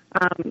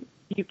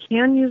 You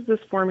can use this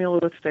formula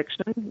with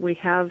fiction. We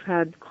have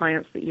had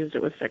clients that used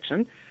it with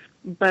fiction,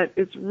 but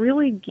it's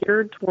really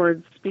geared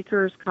towards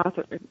speakers,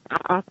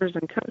 authors,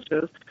 and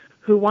coaches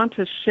who want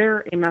to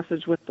share a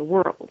message with the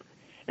world.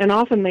 And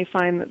often they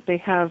find that they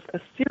have a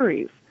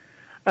series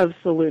of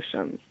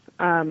solutions.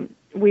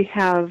 We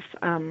have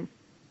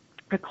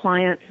a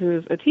client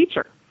who's a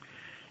teacher,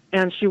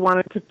 and she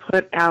wanted to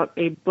put out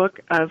a book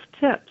of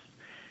tips,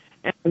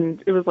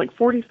 and it was like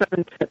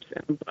 47 tips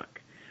in the book.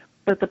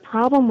 But the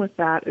problem with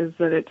that is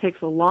that it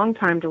takes a long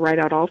time to write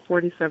out all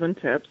 47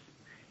 tips,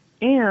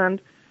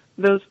 and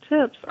those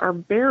tips are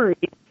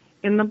buried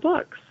in the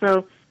book.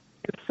 So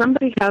if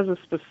somebody has a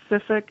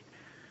specific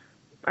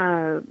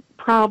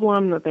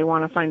problem that they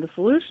want to find a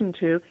solution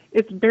to,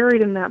 it's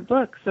buried in that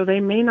book, so they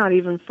may not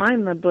even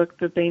find the book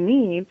that they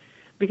need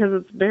because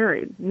it's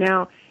buried.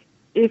 Now,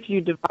 if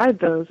you divide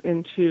those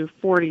into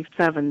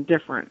 47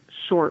 different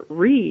short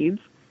reads,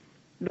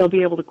 they'll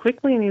be able to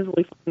quickly and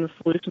easily find the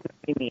solution that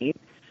they need,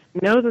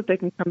 know that they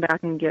can come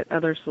back and get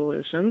other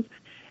solutions,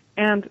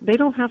 and they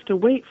don't have to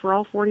wait for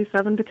all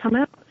 47 to come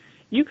out.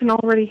 You can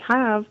already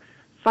have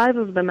 5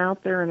 of them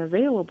out there and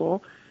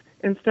available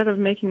instead of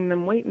making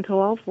them wait until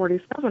all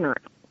 47 are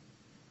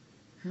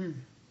out.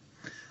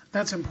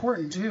 That's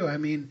important, too. I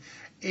mean,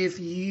 if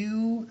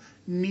you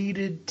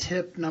needed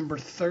tip number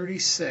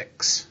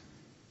 36,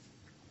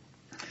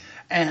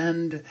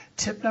 and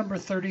tip number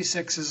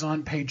 36 is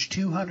on page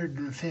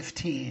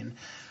 215,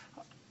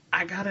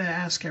 I got to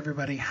ask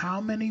everybody, how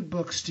many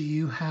books do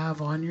you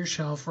have on your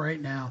shelf right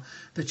now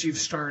that you've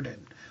started,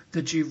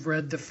 that you've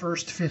read the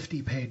first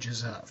 50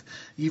 pages of,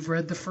 you've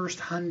read the first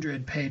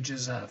 100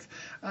 pages of?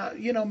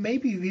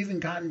 Maybe you've even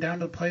gotten down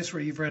to the place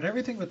where you've read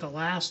everything but the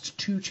last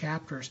 2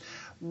 chapters.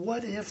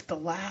 What if the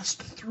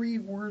last 3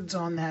 words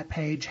on that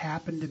page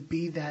happen to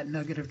be that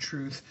nugget of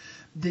truth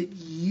that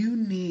you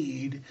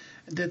need,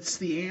 that's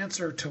the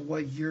answer to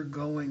what you're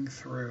going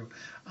through?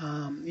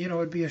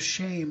 It'd be a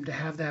shame to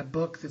have that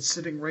book that's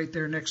sitting right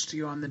there next to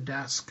you on the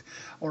desk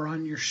or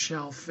on your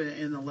shelf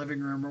in the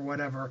living room or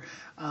whatever,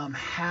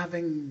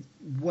 having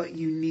what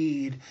you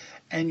need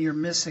and you're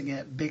missing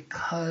it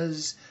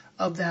because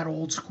of that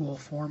old school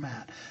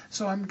format.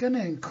 So I'm going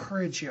to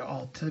encourage you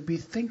all to be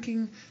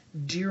thinking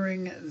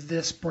during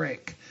this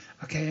break.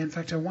 Okay, in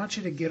fact, I want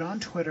you to get on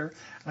Twitter,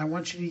 and I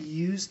want you to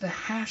use the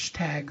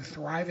hashtag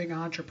Thriving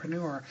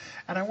Entrepreneur,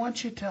 and I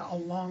want you to,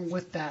 along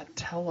with that,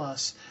 tell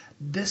us,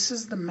 this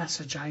is the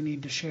message I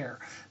need to share.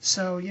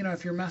 So,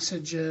 if your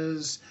message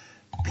is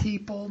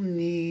people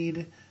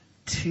need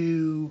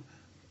to,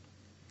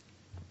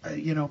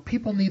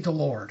 people need the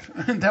Lord.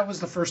 That was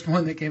the first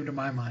one that came to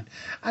my mind.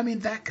 I mean,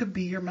 that could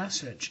be your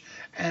message.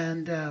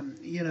 And,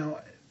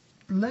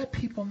 let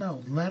people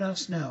know. Let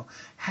us know.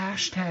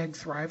 Hashtag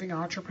Thriving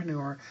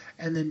Entrepreneur,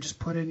 and then just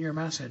put in your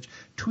message.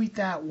 Tweet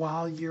that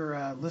while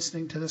you're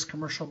listening to this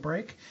commercial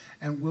break,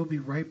 and we'll be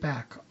right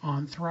back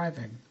on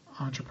Thriving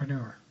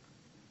Entrepreneur.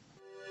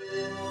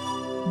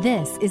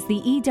 This is the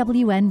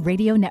EWN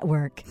Radio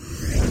Network.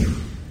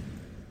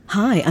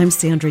 Hi, I'm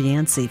Sandra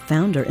Yancey,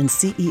 founder and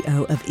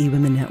CEO of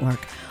eWomen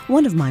Network.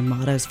 One of my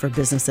mottos for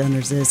business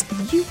owners is,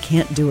 you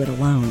can't do it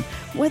alone.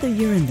 Whether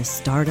you're in the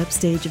startup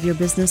stage of your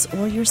business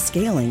or you're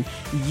scaling,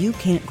 you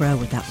can't grow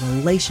without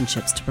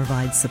relationships to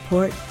provide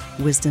support,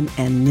 wisdom,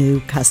 and new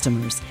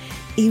customers.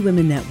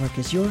 eWomen Network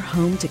is your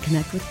home to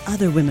connect with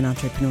other women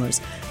entrepreneurs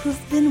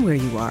who've been where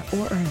you are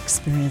or are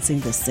experiencing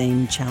the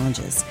same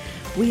challenges.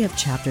 We have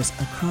chapters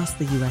across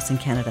the U.S. and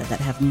Canada that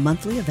have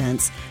monthly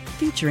events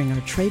featuring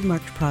our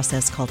trademarked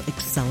process called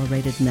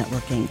Accelerated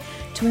Networking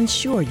to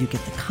ensure you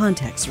get the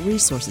contacts,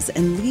 resources,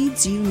 and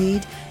leads you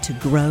need to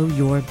grow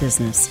your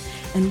business.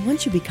 And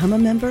once you become a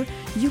member,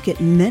 you get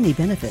many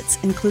benefits,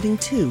 including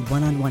 2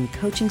 one-on-one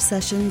coaching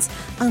sessions,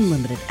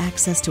 unlimited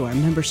access to our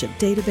membership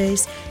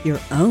database, your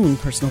own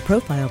personal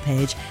profile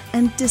page,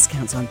 and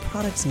discounts on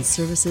products and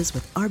services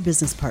with our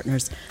business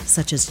partners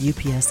such as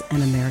UPS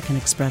and American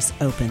Express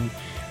Open.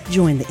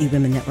 Join the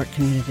eWomen Network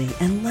community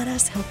and let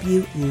us help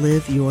you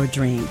live your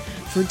dream.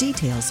 For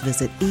details,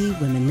 visit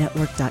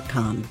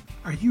eWomenNetwork.com.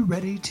 Are you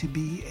ready to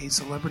be a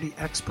celebrity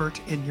expert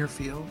in your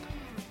field?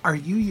 Are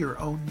you your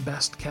own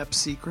best-kept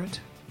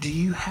secret? Do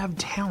you have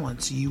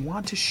talents you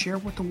want to share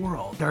with the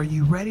world? Are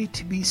you ready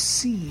to be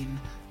seen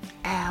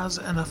as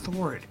an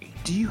authority?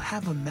 Do you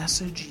have a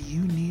message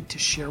you need to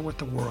share with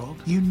the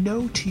world? You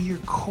know to your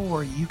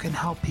core you can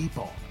help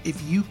people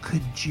if you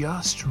could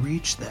just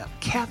reach them.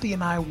 Kathy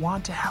and I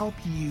want to help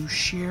you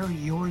share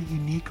your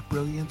unique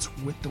brilliance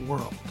with the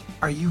world.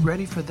 Are you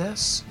ready for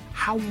this?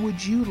 How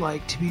would you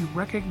like to be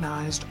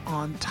recognized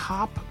on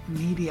top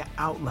media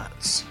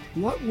outlets?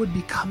 What would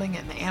becoming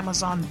an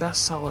Amazon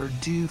bestseller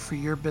do for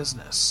your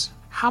business?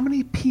 How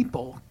many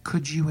people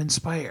could you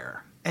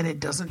inspire? And it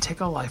doesn't take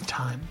a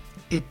lifetime.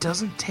 It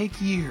doesn't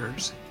take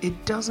years.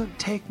 It doesn't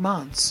take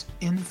months.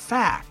 In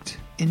fact,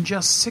 in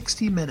just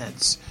 60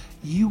 minutes,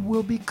 you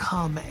will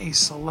become a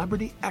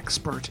celebrity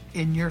expert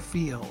in your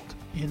field.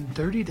 In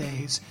 30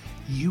 days,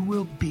 you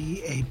will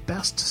be a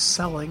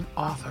best-selling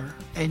author,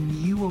 and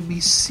you will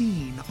be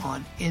seen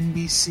on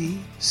NBC,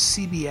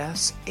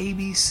 CBS,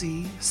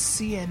 ABC,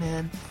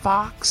 CNN,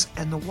 Fox,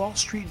 and the Wall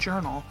Street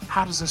Journal.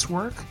 How does this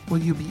work? Well,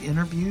 you'll be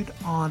interviewed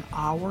on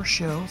our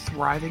show,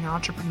 Thriving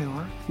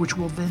Entrepreneur, which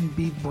will then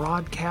be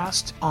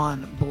broadcast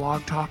on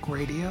Blog Talk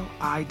Radio,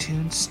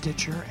 iTunes,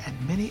 Stitcher,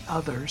 and many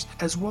others,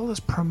 as well as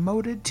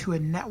promoted to a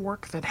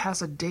network that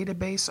has a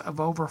database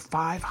of over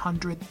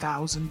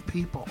 500,000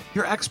 people.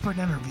 Your expert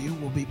interview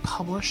will be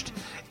published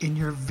in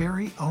your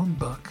very own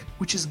book,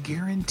 which is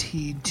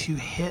guaranteed to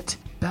hit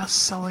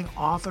best-selling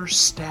author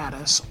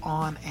status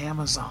on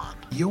Amazon.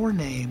 Your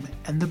name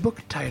and the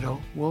book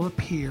title will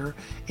appear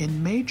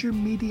in major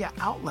media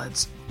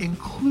outlets,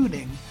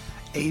 including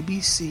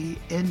ABC,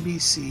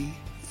 NBC,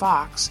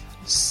 Fox,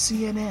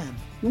 CNN.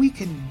 We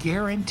can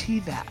guarantee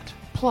that.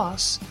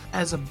 Plus,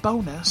 as a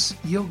bonus,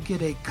 you'll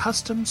get a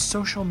custom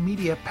social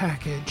media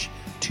package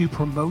to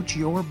promote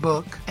your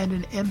book and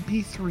an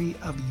MP3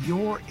 of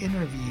your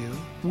interview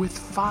with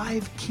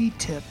 5 key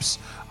tips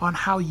on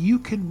how you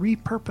can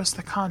repurpose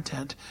the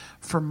content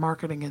for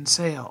marketing and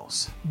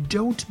sales.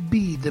 Don't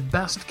be the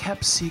best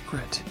kept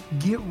secret.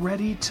 Get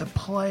ready to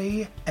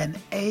play an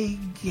A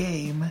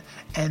game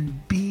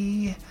and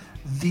be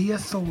the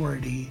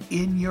authority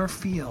in your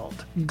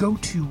field. Go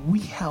to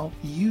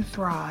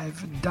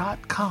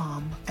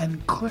WeHelpYouThrive.com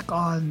and click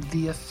on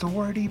the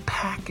authority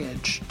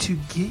package to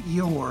get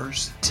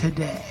yours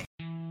today.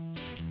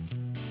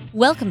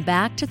 Welcome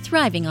back to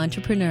Thriving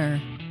Entrepreneur.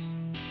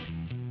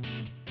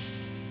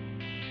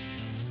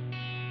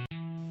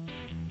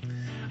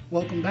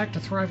 Welcome back to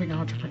Thriving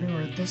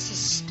Entrepreneur. This is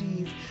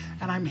Steve,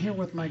 and I'm here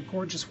with my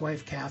gorgeous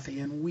wife,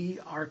 Kathy, and we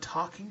are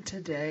talking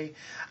today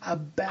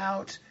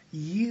about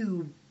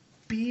you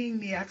being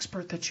the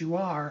expert that you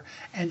are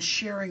and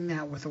sharing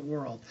that with the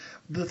world.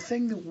 The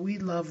thing that we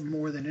love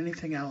more than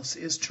anything else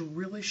is to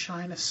really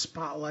shine a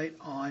spotlight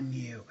on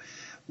you.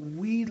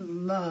 We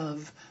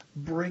love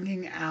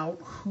bringing out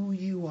who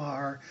you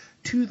are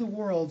to the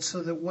world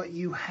so that what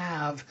you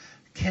have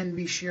can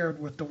be shared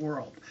with the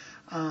world.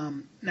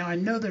 Now, I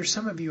know there's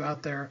some of you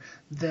out there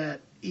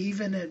that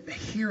even at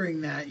hearing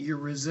that, you're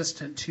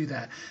resistant to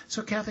that.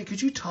 So, Kathy,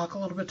 could you talk a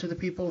little bit to the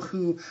people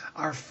who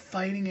are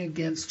fighting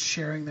against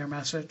sharing their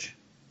message?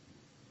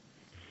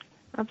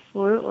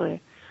 Absolutely.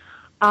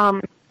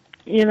 I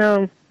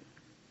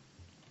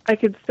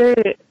could say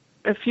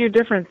a few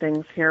different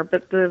things here,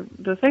 but the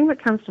thing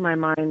that comes to my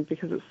mind,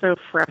 because it's so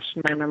fresh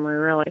in my memory,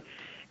 really,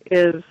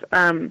 is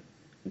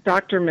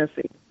Dr.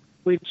 Missy.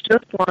 We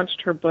just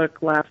launched her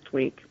book last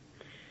week,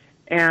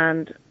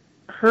 and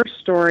her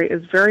story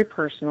is very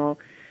personal.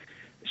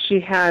 She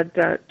had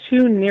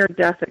 2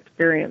 near-death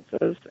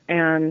experiences,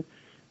 and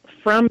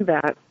from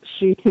that,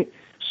 she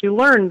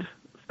learned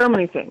so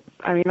many things.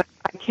 I mean, I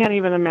can't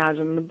even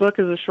imagine. The book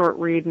is a short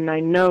read, and I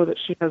know that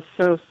she has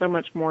so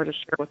much more to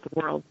share with the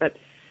world. But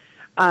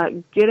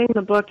getting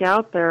the book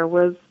out there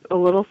was a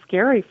little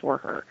scary for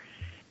her.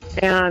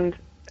 And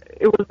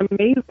it was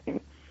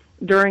amazing.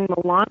 During the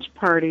launch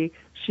party,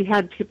 she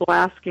had people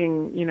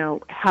asking,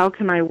 how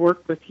can I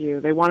work with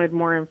you? They wanted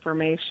more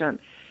information.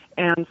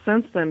 And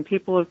since then,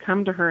 people have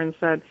come to her and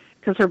said,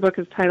 because her book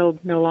is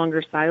titled No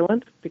Longer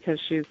Silent, because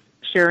she's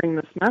sharing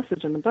this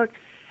message in the book,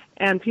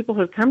 and people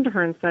have come to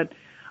her and said,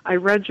 I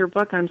read your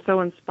book, I'm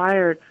so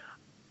inspired,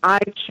 I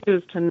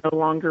choose to no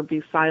longer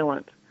be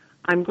silent.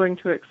 I'm going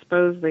to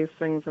expose these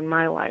things in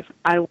my life.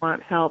 I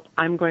want help.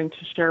 I'm going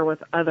to share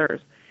with others.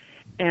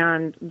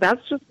 And that's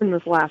just in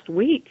this last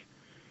week.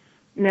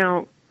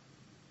 Now,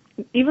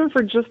 even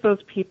for just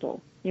those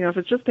people, if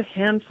it's just a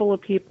handful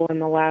of people in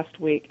the last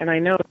week, and I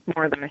know it's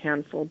more than a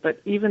handful,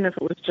 but even if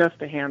it was just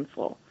a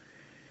handful,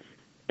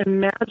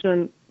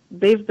 imagine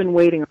they've been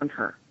waiting on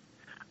her.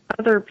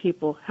 Other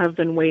people have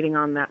been waiting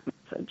on that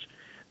message.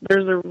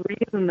 There's a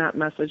reason that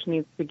message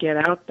needs to get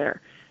out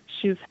there.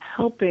 She's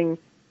helping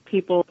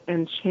people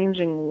and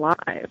changing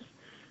lives.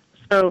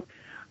 So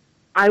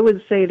I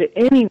would say to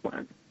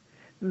anyone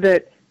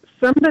that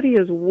somebody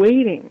is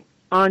waiting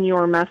on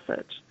your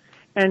message,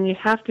 and you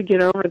have to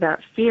get over that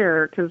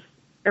fear, because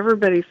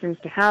everybody seems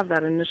to have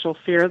that initial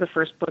fear, the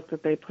first book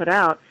that they put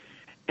out,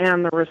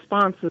 and the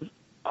response is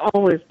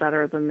always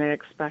better than they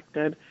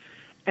expected.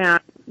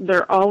 And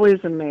they're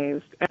always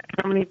amazed at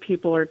how many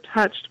people are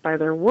touched by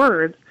their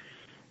words.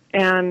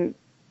 And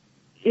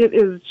it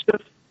is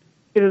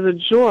a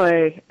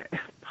joy,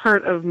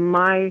 part of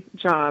my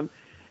job,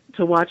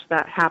 to watch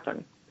that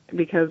happen,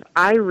 because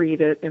I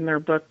read it in their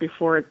book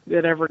before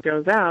it ever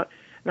goes out,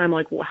 and I'm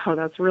like, wow,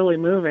 that's really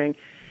moving.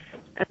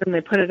 And then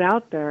they put it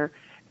out there,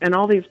 and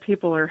all these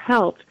people are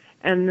helped,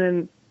 and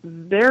then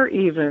they're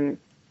even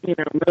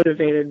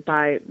motivated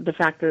by the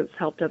fact that it's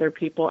helped other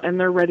people, and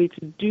they're ready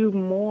to do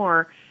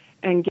more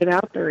and get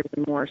out there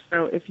even more.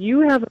 So if you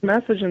have a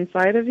message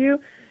inside of you,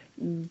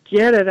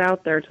 get it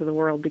out there to the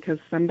world, because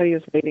somebody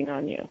is waiting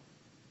on you.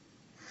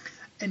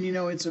 And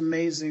it's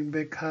amazing,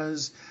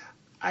 because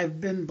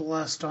I've been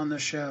blessed on the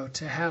show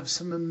to have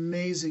some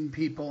amazing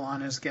people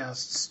on as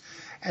guests.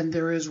 And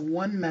there is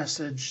one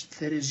message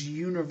that is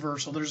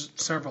universal. There's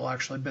several,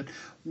 actually, but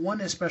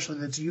one especially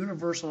that's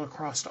universal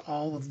across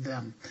all of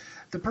them.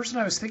 The person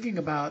I was thinking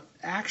about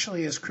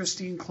actually is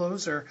Christine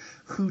Closer,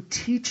 who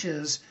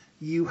teaches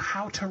you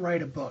how to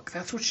write a book.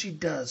 That's what she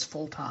does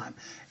full time,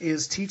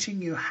 is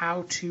teaching you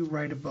how to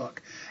write a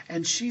book.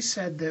 And she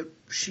said that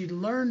she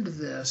learned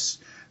this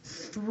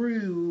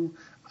through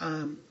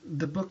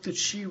the book that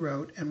she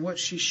wrote, and what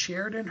she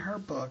shared in her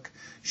book.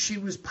 She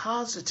was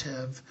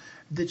positive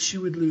that she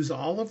would lose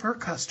all of her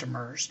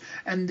customers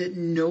and that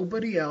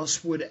nobody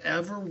else would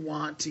ever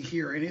want to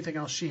hear anything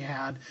else she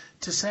had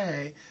to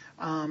say.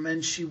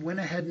 And she went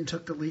ahead and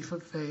took the leap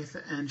of faith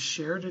and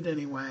shared it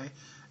anyway.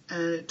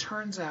 And it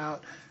turns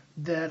out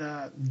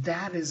that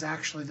that is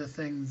actually the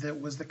thing that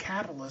was the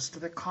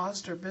catalyst that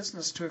caused her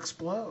business to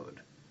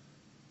explode.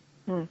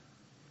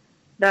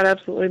 That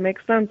absolutely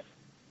makes sense.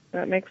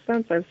 That makes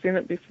sense. I've seen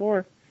it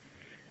before.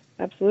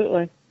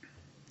 Absolutely.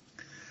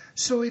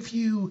 So if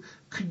you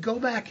could go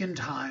back in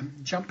time,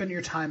 jump in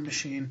your time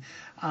machine,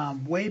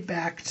 way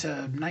back to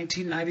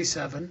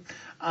 1997,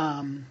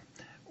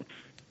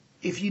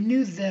 if you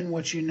knew then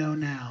what you know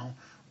now,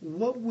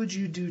 what would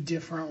you do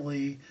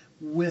differently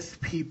with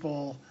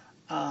people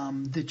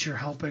that you're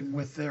helping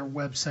with their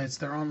websites,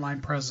 their online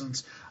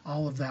presence,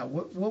 all of that?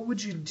 What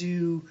would you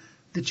do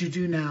that you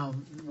do now?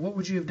 What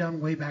would you have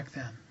done way back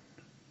then?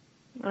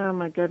 Oh,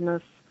 my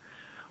goodness.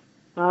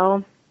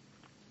 Well,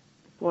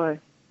 boy,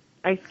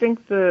 I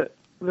think the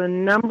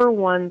number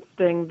one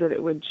thing that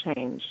it would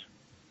change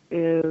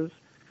is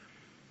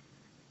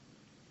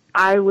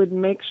I would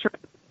make sure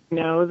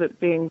that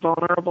being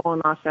vulnerable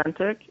and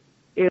authentic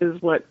is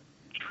what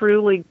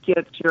truly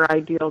gets your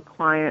ideal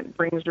client,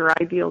 brings your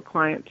ideal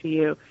client to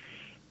you.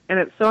 And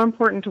it's so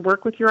important to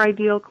work with your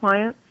ideal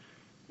client,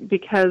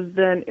 because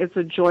then it's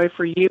a joy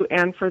for you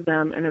and for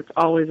them, and it's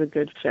always a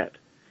good fit.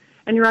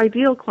 And your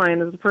ideal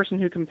client is the person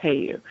who can pay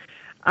you.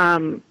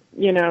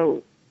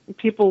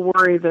 People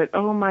worry that,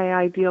 oh, my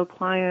ideal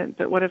client,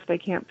 but what if they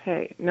can't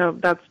pay? No,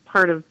 that's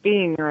part of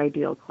being your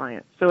ideal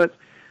client. So it's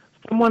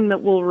someone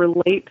that will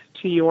relate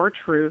to your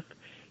truth,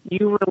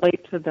 you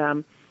relate to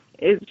them.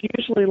 It's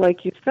usually,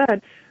 like you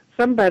said,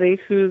 somebody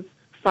who's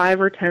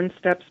 5 or 10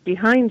 steps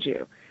behind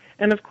you.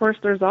 And, of course,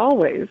 there's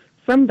always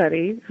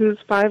somebody who's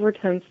 5 or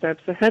 10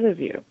 steps ahead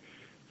of you.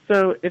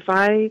 So if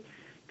I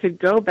could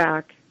go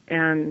back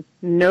and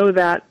know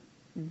that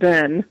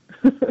then,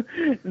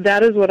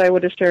 that is what I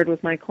would have shared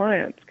with my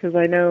clients, because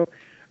I know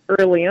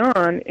early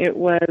on it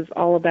was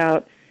all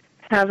about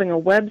having a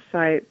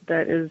website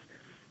that is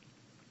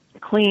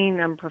clean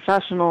and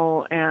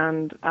professional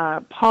and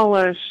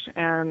polished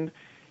and,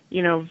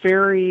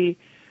 very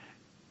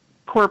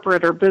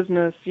corporate or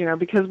business,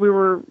 because we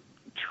were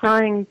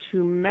trying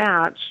to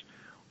match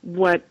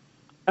what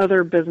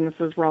other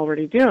businesses were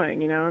already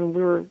doing, and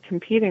we were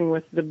competing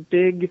with the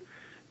big,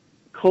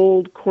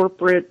 cold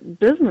corporate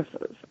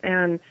businesses.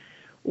 And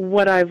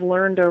what I've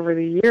learned over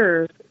the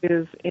years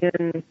is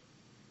in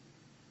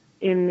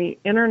the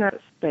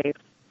internet space,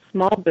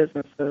 small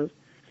businesses,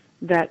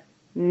 that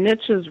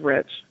niche is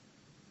rich,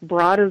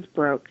 broad is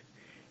broke,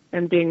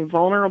 and being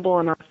vulnerable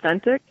and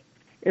authentic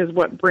is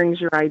what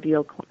brings your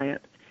ideal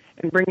client.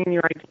 And bringing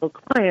your ideal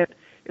client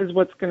is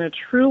what's going to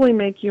truly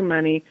make you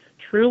money,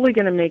 truly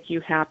going to make you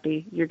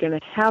happy. You're going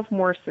to have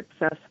more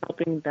success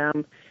helping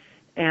them.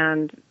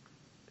 And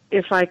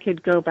if I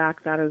could go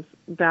back, that is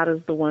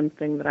the one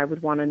thing that I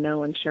would want to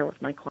know and share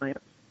with my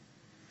clients.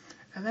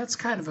 And that's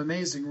kind of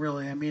amazing,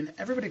 really. I mean,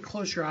 everybody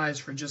close your eyes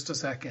for just a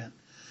second.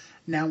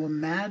 Now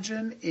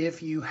imagine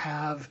if you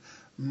have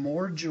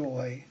more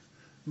joy,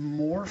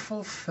 more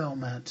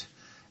fulfillment,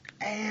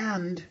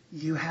 and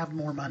you have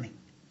more money.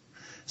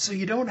 So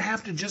you don't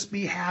have to just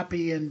be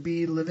happy and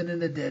be living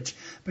in a ditch,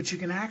 but you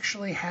can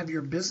actually have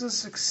your business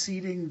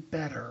succeeding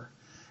better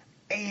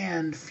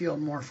and feel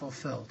more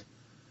fulfilled.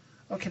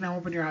 Okay, now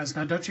open your eyes.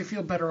 Now, don't you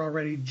feel better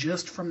already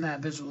just from that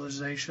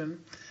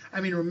visualization?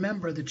 I mean,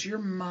 remember that your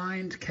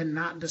mind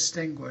cannot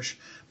distinguish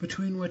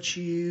between what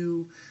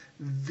you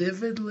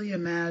vividly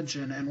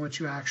imagine and what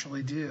you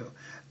actually do.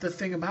 The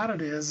thing about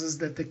it is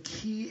that the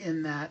key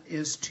in that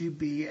is to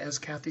be, as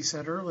Kathy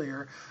said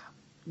earlier,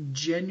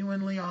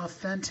 genuinely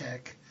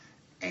authentic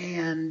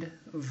and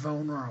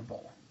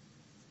vulnerable.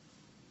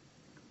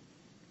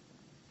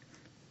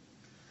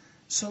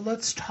 So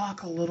let's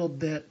talk a little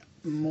bit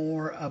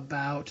more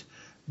about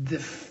the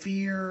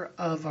fear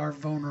of our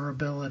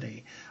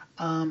vulnerability.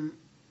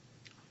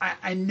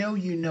 I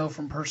know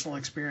from personal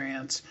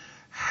experience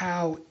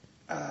how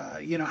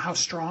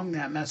strong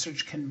that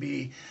message can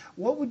be.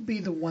 What would be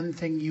the one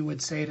thing you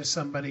would say to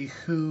somebody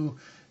who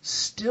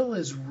still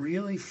is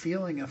really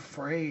feeling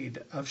afraid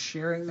of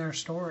sharing their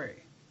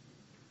story?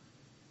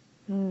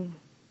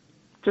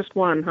 Just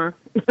one, huh?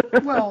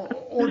 Well,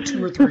 or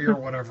 2 or 3 or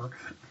whatever.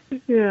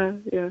 Yeah.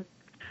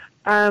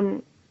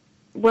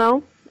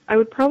 Well, I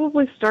would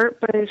probably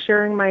start by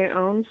sharing my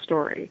own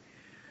story.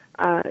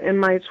 In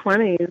my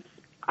 20s,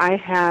 I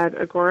had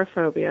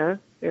agoraphobia.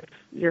 If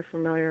you're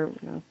familiar,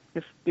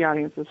 if the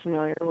audience is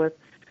familiar with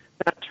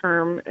that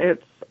term,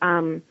 it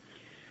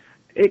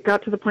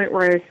got to the point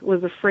where I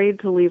was afraid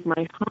to leave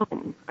my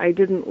home. I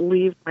didn't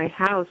leave my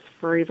house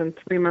for even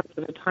 3 months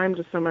at a time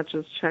to so much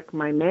as check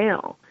my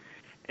mail.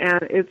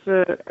 And it's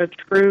a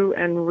true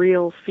and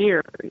real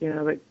fear,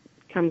 that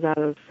comes out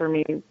of, for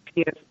me,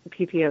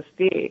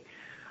 PTSD.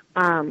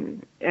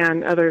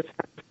 And others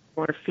have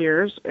more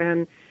fears.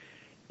 And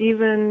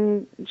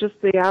even just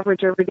the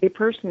average everyday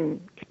person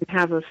can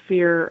have a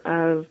fear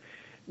of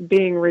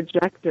being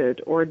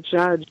rejected or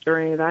judged or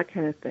any of that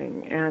kind of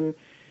thing. And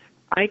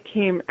I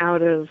came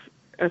out of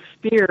a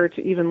fear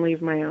to even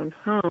leave my own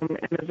home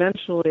and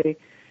eventually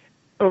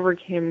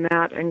overcame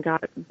that and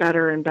got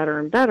better and better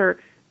and better.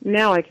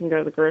 Now I can go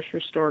to the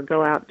grocery store,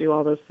 go out, do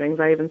all those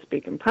things. I even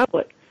speak in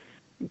public.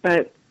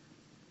 But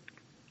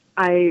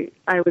I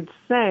would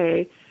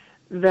say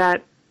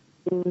that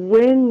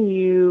when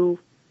you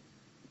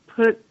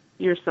put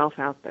yourself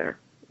out there,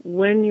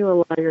 when you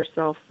allow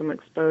yourself some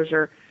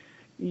exposure,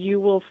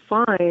 you will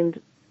find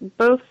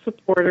both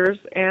supporters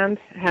and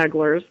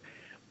hagglers,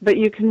 but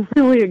you can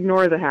really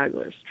ignore the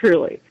hagglers,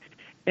 truly.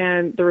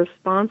 And the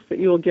response that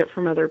you will get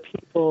from other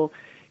people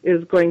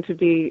is going to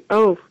be,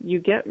 oh, you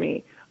get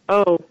me.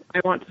 Oh,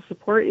 I want to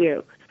support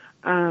you.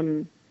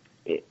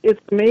 It's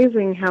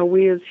amazing how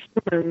we as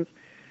humans,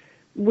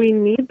 we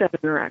need that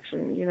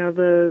interaction.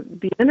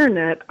 The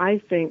internet,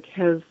 I think,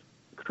 has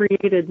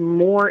created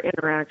more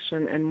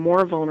interaction and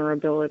more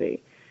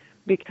vulnerability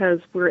because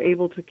we're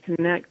able to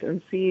connect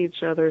and see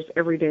each other's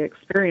everyday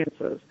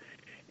experiences.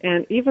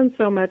 And even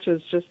so much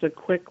as just a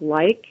quick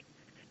like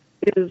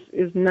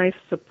is nice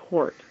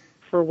support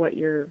for what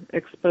you're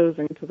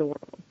exposing to the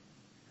world.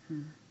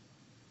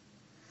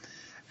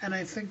 And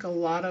I think a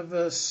lot of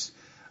us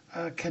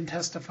can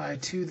testify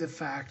to the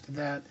fact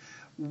that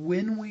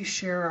when we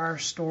share our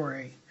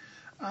story,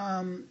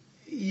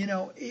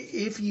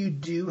 if you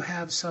do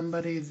have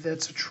somebody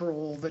that's a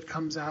troll that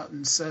comes out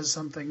and says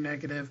something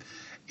negative,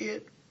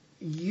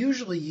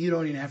 usually you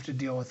don't even have to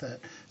deal with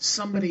it.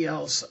 Somebody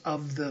else,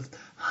 of the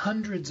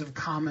hundreds of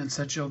comments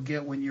that you'll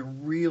get when you're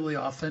really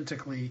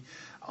authentically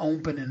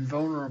open and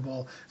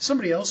vulnerable,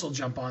 somebody else will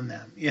jump on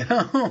them.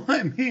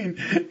 I mean,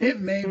 it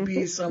may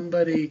be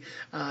somebody,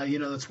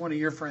 that's one of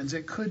your friends.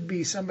 It could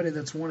be somebody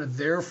that's one of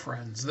their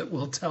friends that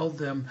will tell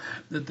them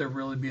that they're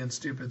really being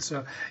stupid.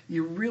 So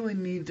you really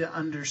need to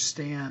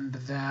understand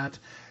that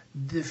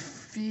the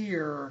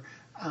fear,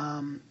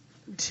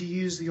 to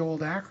use the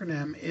old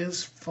acronym,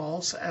 is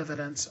false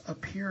evidence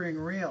appearing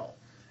real.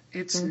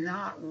 It's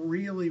not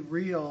really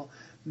real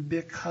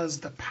because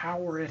the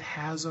power it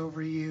has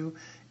over you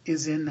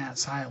is in that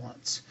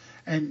silence.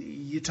 And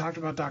you talked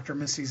about Dr.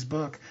 Missy's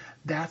book.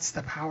 That's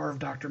the power of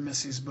Dr.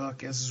 Missy's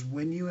book, is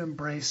when you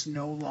embrace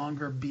no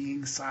longer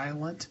being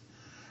silent,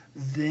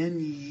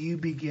 then you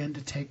begin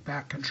to take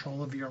back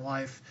control of your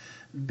life,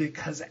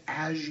 because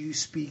as you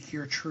speak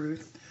your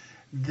truth,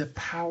 the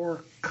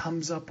power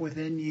comes up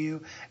within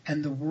you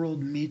and the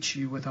world meets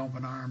you with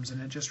open arms.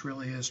 And it just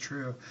really is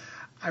true.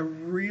 I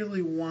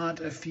really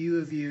want a few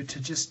of you to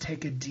just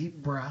take a deep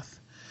breath.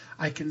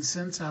 I can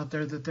sense out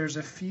there that there's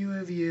a few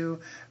of you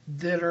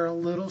that are a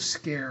little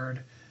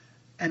scared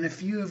and a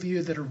few of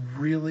you that are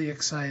really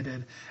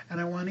excited.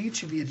 And I want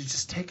each of you to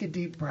just take a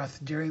deep breath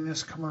during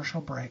this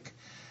commercial break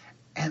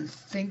and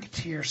think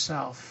to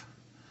yourself,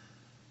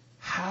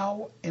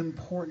 how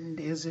important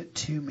is it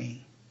to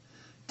me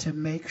to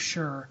make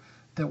sure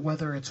that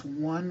whether it's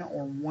 1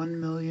 or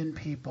 1 million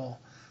people,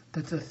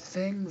 that the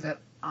thing that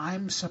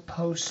I'm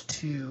supposed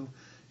to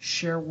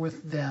share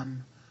with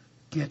them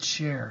gets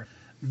shared?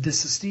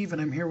 This is Steve,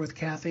 and I'm here with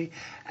Kathy,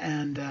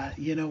 and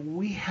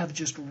we have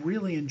just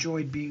really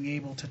enjoyed being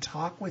able to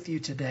talk with you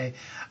today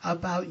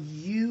about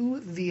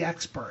you, the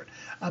expert,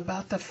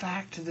 about the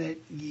fact that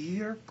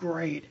you're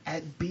great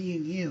at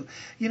being you.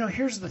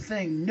 Here's the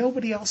thing,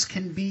 nobody else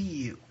can be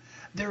you.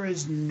 There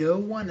is no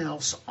one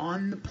else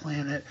on the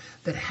planet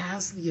that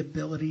has the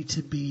ability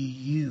to be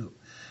you.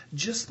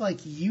 Just like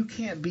you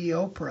can't be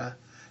Oprah,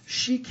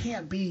 she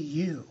can't be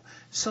you.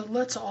 So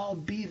let's all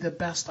be the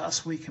best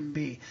us we can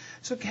be.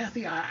 So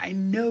Kathy, I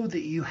know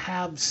that you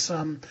have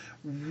some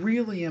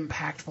really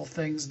impactful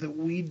things that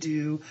we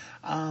do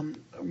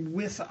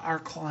with our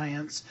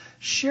clients.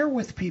 Share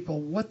with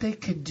people what they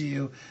could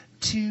do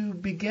to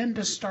begin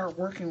to start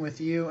working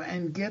with you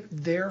and get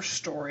their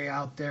story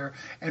out there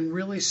and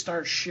really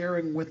start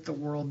sharing with the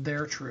world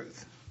their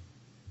truth.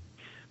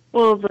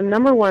 Well, the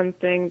number one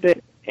thing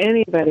that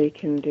anybody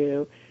can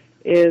do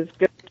is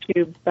go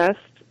to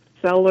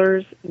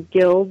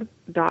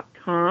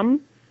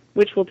bestsellersguild.com,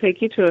 which will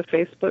take you to a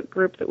Facebook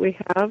group that we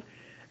have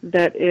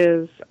that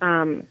is,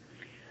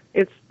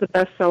 it's the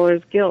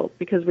Bestsellers Guild,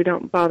 because we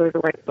don't bother to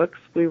write books,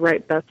 we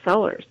write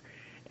bestsellers.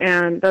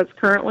 And that's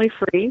currently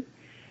free.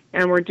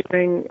 And we're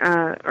doing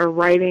a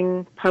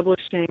writing,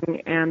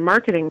 publishing, and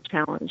marketing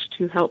challenge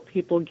to help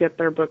people get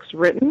their books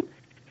written,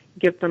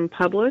 get them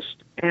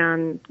published,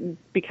 and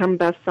become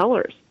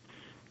bestsellers.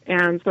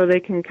 And so they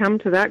can come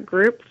to that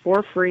group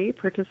for free,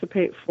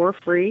 participate for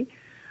free,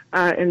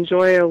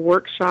 enjoy a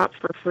workshop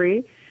for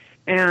free,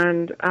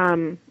 and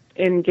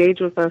engage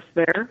with us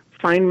there.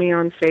 Find me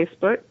on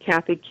Facebook,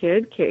 Kathy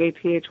Kidd,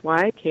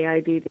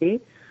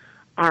 KathyKidd.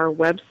 Our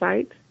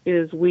website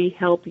is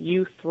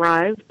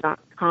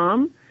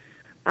wehelpyouthrive.com.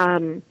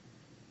 So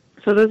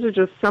those are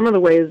just some of the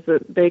ways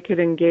that they could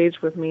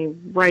engage with me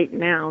right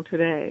now,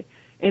 today.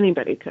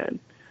 Anybody could.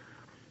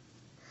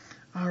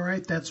 All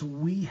right, that's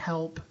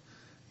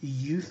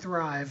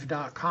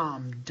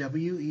wehelpyouthrive.com,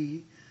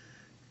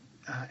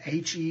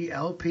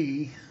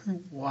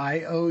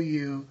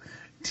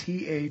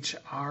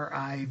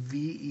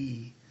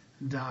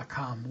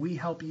 WehelpYouthrive.com,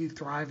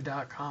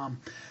 wehelpyouthrive.com.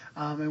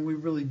 And we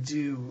really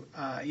do,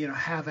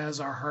 have as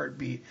our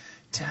heartbeat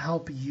to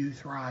help you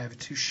thrive,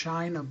 to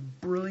shine a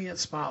brilliant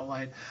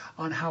spotlight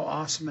on how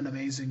awesome and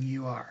amazing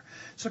you are.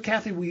 So,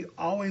 Kathy, we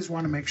always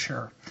want to make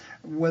sure,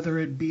 whether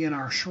it be in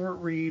our short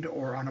read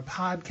or on a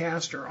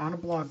podcast or on a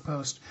blog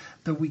post,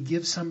 that we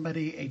give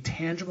somebody a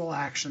tangible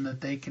action that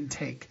they can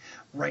take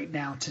right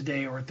now,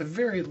 today, or at the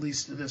very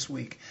least this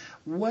week.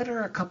 What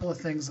are a couple of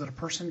things that a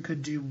person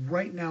could do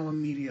right now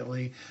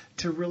immediately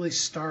to really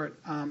start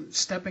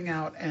stepping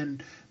out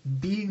and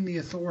being the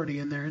authority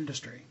in their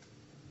industry?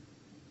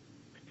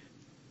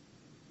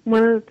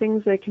 One of the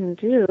things they can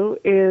do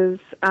is,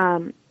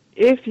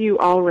 if you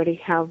already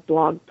have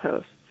blog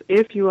posts,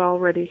 if you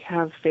already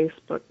have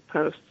Facebook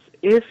posts,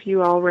 if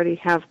you already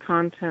have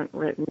content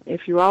written,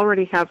 if you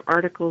already have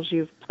articles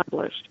you've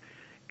published,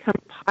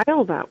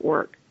 compile that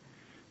work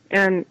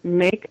and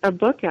make a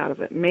book out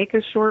of it. Make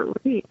a short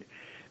read,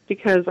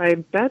 because I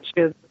bet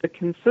you the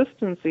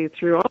consistency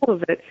through all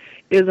of it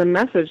is a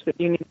message that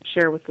you need to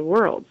share with the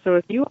world. So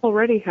if you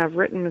already have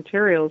written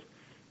materials,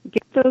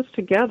 get those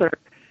together,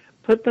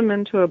 put them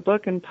into a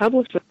book, and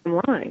publish it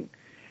online.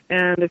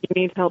 And if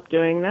you need help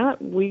doing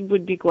that, we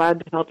would be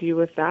glad to help you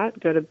with that.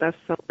 Go to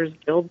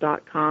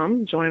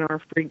bestsellersguild.com, join our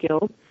free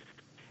guild,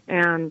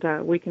 and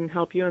we can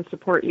help you and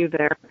support you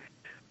there.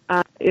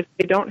 If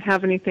they don't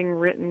have anything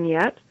written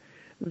yet,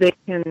 they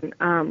can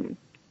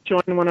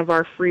join one of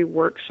our free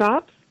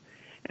workshops,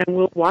 and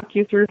we'll walk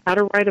you through how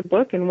to write a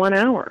book in 1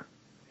 hour.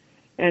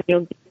 And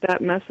you'll get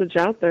that message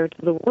out there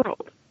to the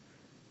world.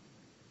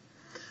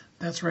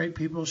 That's right,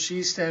 people.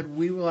 She said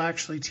we will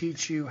actually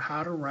teach you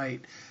how to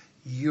write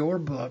your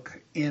book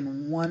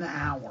in 1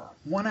 hour.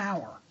 1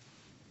 hour.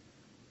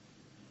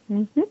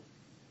 Mm-hmm.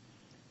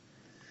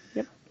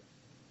 Yep.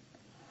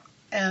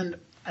 And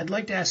I'd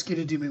like to ask you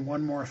to do me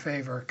one more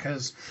favor,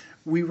 because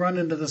we run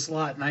into this a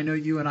lot, and I know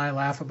you and I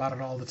laugh about it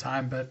all the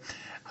time, but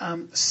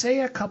say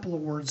a couple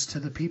of words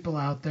to the people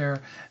out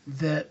there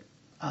that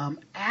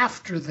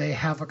after they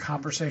have a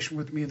conversation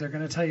with me, they're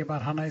going to tell you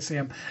about how nice I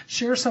am.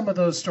 Share some of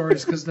those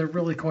stories, because they're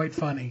really quite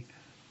funny.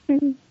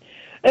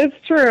 It's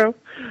true.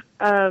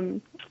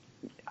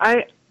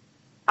 I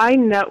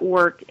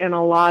network in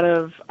a lot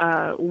of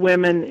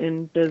women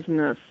in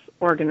business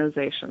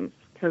organizations,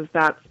 because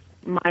that's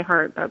my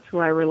heart. That's who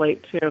I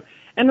relate to.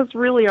 And it's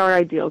really our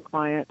ideal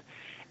client.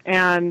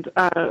 And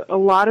a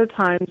lot of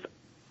times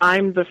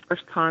I'm the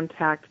first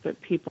contact that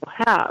people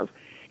have.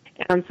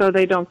 And so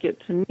they don't get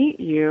to meet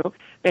you.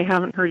 They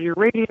haven't heard your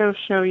radio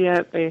show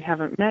yet. They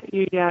haven't met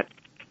you yet.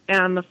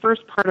 And the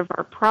first part of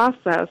our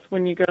process,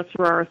 when you go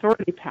through our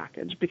authority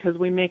package, because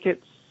we make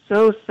it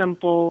so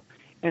simple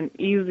and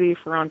easy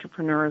for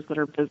entrepreneurs that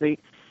are busy,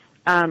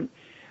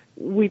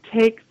 we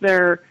take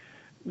their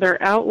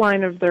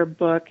outline of their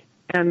book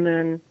and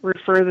then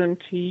refer them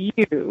to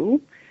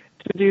you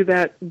to do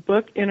that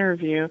book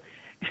interview.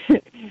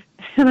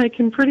 And I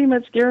can pretty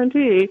much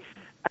guarantee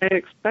I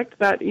expect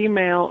that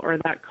email or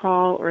that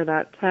call or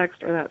that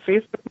text or that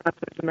Facebook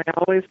message, and they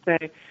always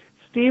say,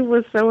 Steve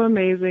was so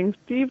amazing,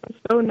 Steve was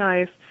so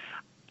nice.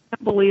 I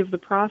can't believe the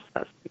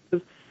process,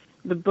 because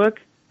the book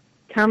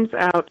comes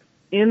out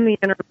in the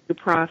interview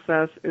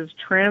process, is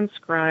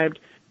transcribed,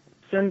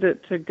 send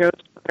it to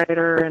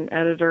ghostwriter and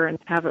editor and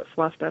have it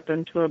fluffed up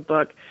into a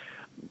book.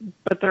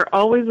 But they're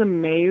always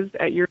amazed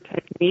at your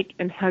technique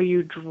and how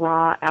you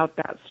draw out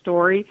that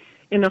story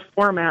in a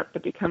format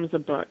that becomes a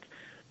book.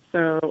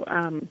 So,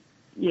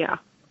 yeah,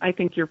 I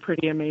think you're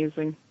pretty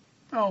amazing.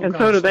 Oh, and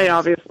gosh, so do they,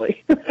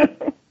 obviously.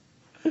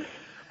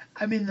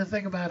 I mean, the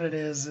thing about it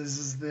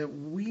is that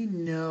we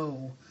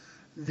know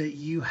that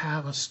you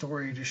have a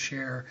story to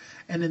share.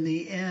 And in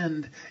the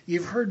end,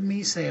 you've heard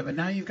me say it, but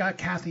now you've got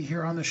Kathy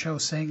here on the show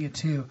saying it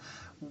too.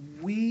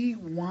 We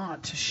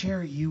want to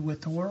share you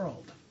with the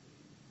world.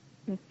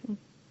 Mm-hmm.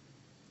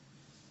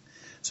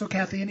 So,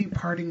 Kathy, any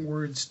parting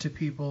words to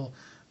people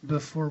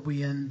before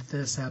we end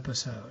this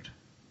episode?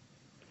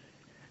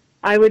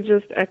 I would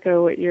just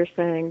echo what you're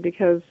saying,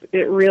 because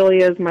it really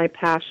is my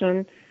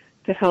passion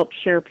to help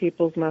share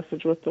people's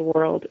message with the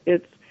world.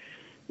 It's,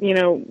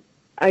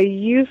 I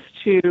used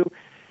to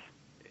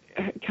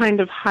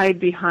kind of hide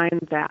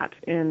behind that,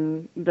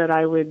 in that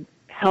I would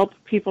help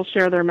people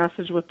share their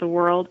message with the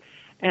world.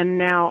 And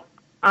now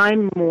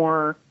I'm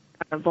more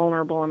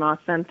vulnerable and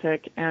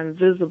authentic and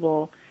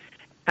visible,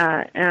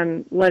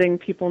 and letting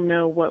people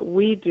know what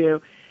we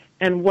do.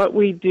 And what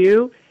we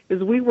do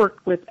is we work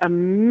with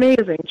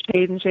amazing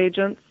change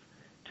agents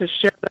to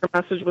share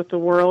their message with the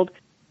world.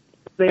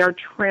 They are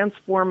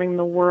transforming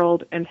the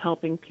world and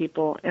helping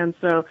people. And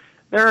so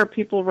there are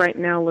people right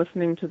now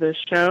listening to this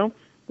show,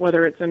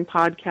 whether it's in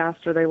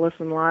podcast or they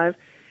listen live,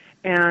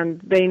 and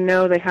they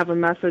know they have a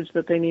message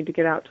that they need to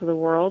get out to the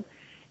world.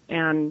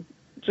 And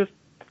just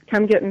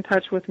come get in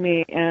touch with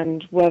me,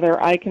 and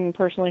whether I can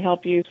personally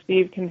help you,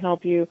 Steve can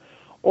help you,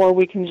 or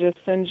we can just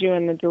send you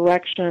in the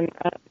direction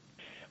of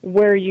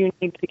where you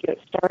need to get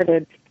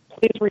started,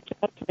 please reach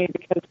out to me,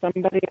 because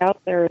somebody out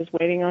there is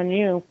waiting on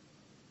you.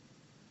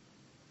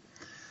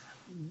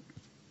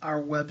 Our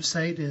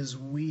website is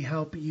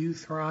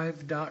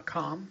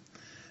wehelpyouthrive.com.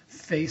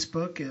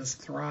 Facebook is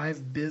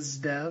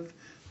ThriveBizDev.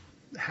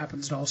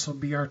 Happens to also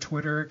be our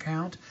Twitter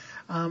account.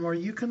 Or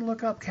you can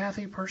look up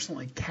Kathy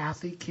personally,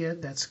 Kathy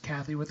Kidd. That's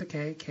Kathy with a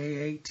K,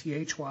 Kathy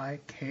Kidd.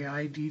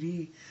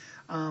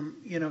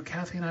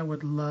 Kathy and I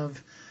would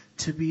love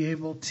to be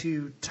able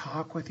to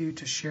talk with you,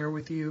 to share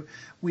with you.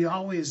 We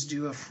always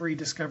do a free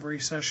discovery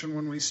session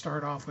when we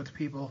start off with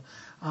people,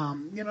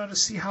 to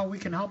see how we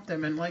can help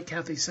them. And like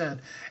Kathy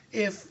said,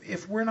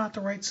 if we're not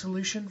the right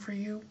solution for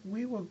you,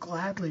 we will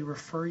gladly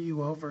refer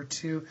you over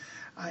to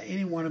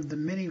any one of the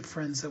many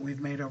friends that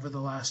we've made over the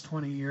last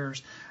 20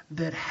 years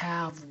that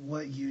have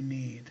what you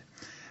need.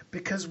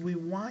 Because we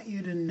want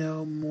you to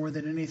know more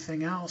than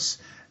anything else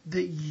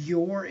that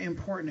you're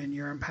important and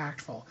you're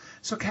impactful.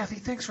 So, Kathy,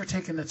 thanks for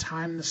taking the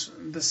time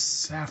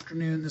this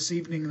afternoon, this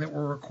evening that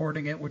we're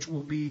recording it, which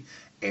will be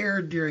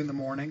aired during the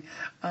morning.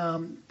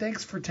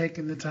 Thanks for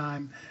taking the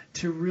time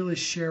to really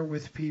share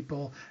with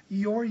people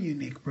your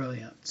unique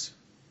brilliance.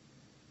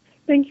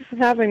 Thank you for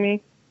having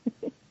me.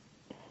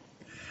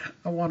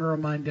 I want to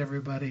remind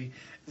everybody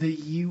that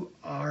you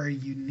are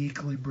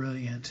uniquely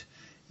brilliant.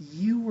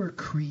 You were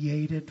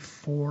created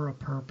for a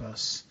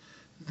purpose.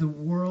 The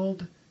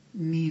world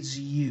needs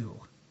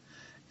you.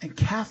 And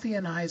Kathy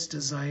and I's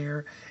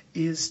desire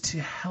is to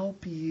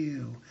help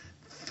you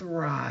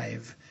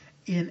thrive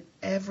in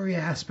every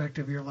aspect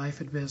of your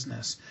life and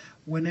business.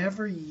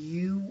 Whenever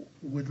you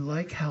would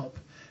like help,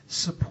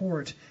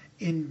 support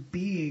in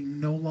being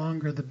no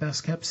longer the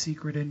best kept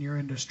secret in your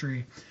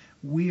industry,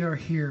 we are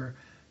here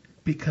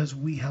because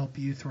we help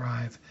you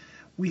thrive.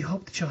 We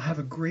hope that you'll have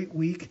a great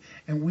week,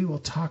 and we will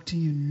talk to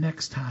you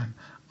next time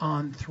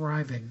on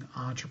Thriving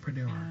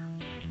Entrepreneur.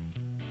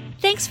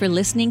 Thanks for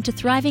listening to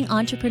Thriving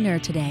Entrepreneur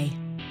today.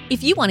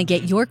 If you want to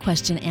get your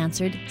question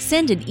answered,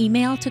 send an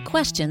email to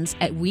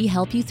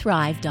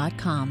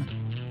questions@wehelpyouthrive.com.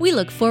 We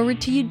look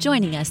forward to you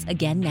joining us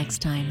again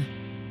next time.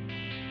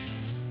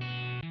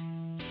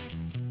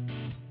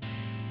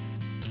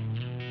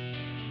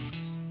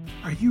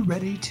 Are you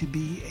ready to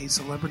be a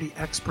celebrity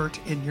expert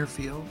in your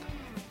field?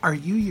 Are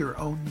you your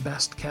own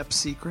best-kept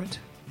secret?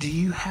 Do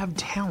you have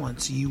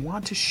talents you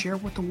want to share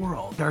with the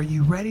world? Are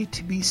you ready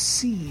to be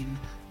seen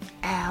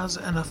as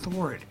an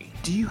authority?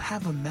 Do you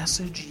have a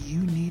message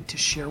you need to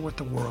share with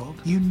the world?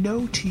 You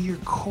know to your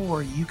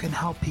core you can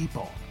help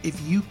people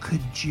if you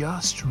could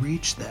just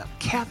reach them.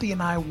 Kathy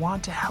and I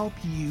want to help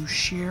you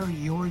share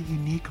your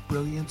unique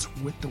brilliance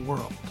with the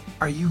world.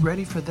 Are you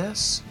ready for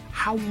this?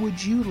 How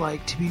would you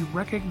like to be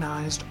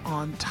recognized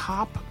on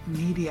top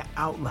media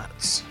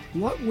outlets?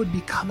 What would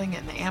becoming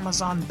an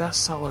Amazon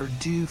bestseller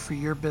do for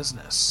your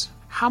business?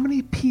 How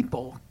many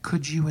people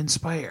could you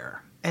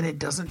inspire? And it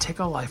doesn't take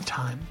a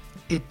lifetime.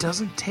 It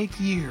doesn't take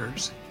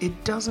years.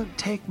 It doesn't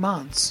take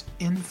months.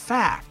 In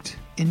fact,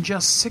 in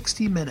just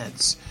 60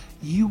 minutes,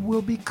 you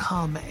will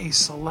become a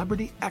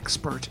celebrity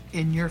expert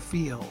in your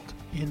field.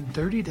 In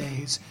 30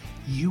 days,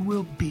 you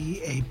will be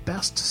a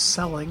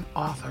best-selling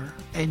author,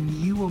 and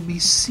you will be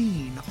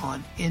seen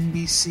on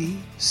NBC,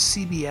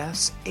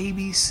 CBS,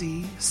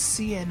 ABC,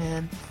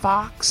 CNN,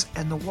 Fox,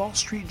 and the Wall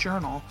Street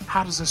Journal.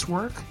 How does this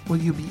work? Well,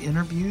 you'll be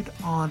interviewed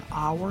on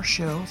our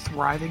show,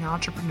 Thriving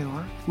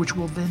Entrepreneur, which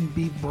will then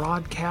be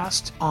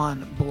broadcast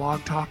on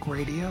Blog Talk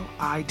Radio,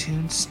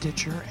 iTunes,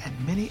 Stitcher,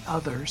 and many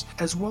others,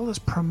 as well as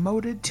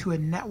promoted to a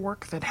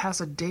network that has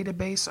a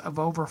database of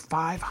over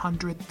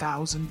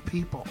 500,000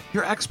 people.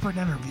 Your expert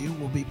interview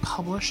will be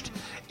published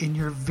in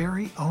your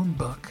very own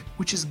book,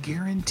 which is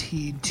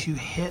guaranteed to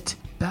hit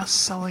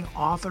best-selling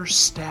author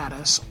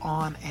status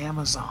on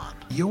Amazon.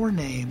 Your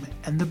name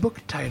and the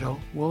book title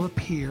will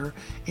appear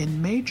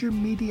in major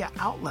media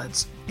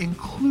outlets,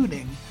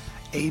 including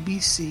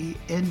ABC,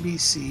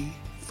 NBC,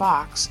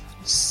 Fox,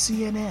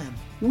 CNN.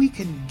 We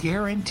can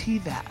guarantee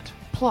that.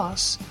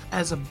 Plus,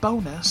 as a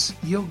bonus,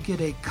 you'll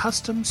get a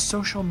custom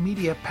social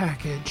media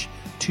package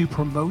to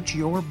promote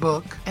your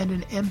book and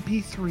an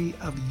MP3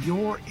 of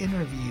your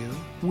interview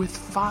with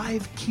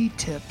 5 key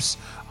tips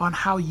on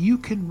how you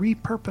can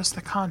repurpose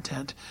the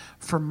content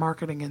for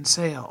marketing and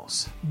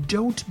sales.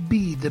 Don't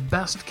be the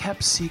best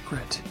kept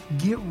secret.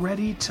 Get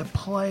ready to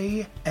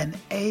play an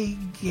A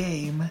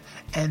game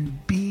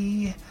and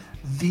be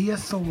the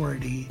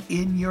authority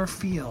in your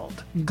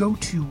field, go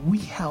to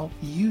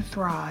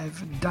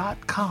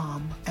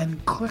wehelpyouthrive.com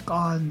and click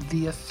on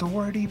the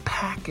authority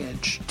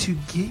package to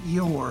get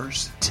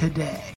yours today.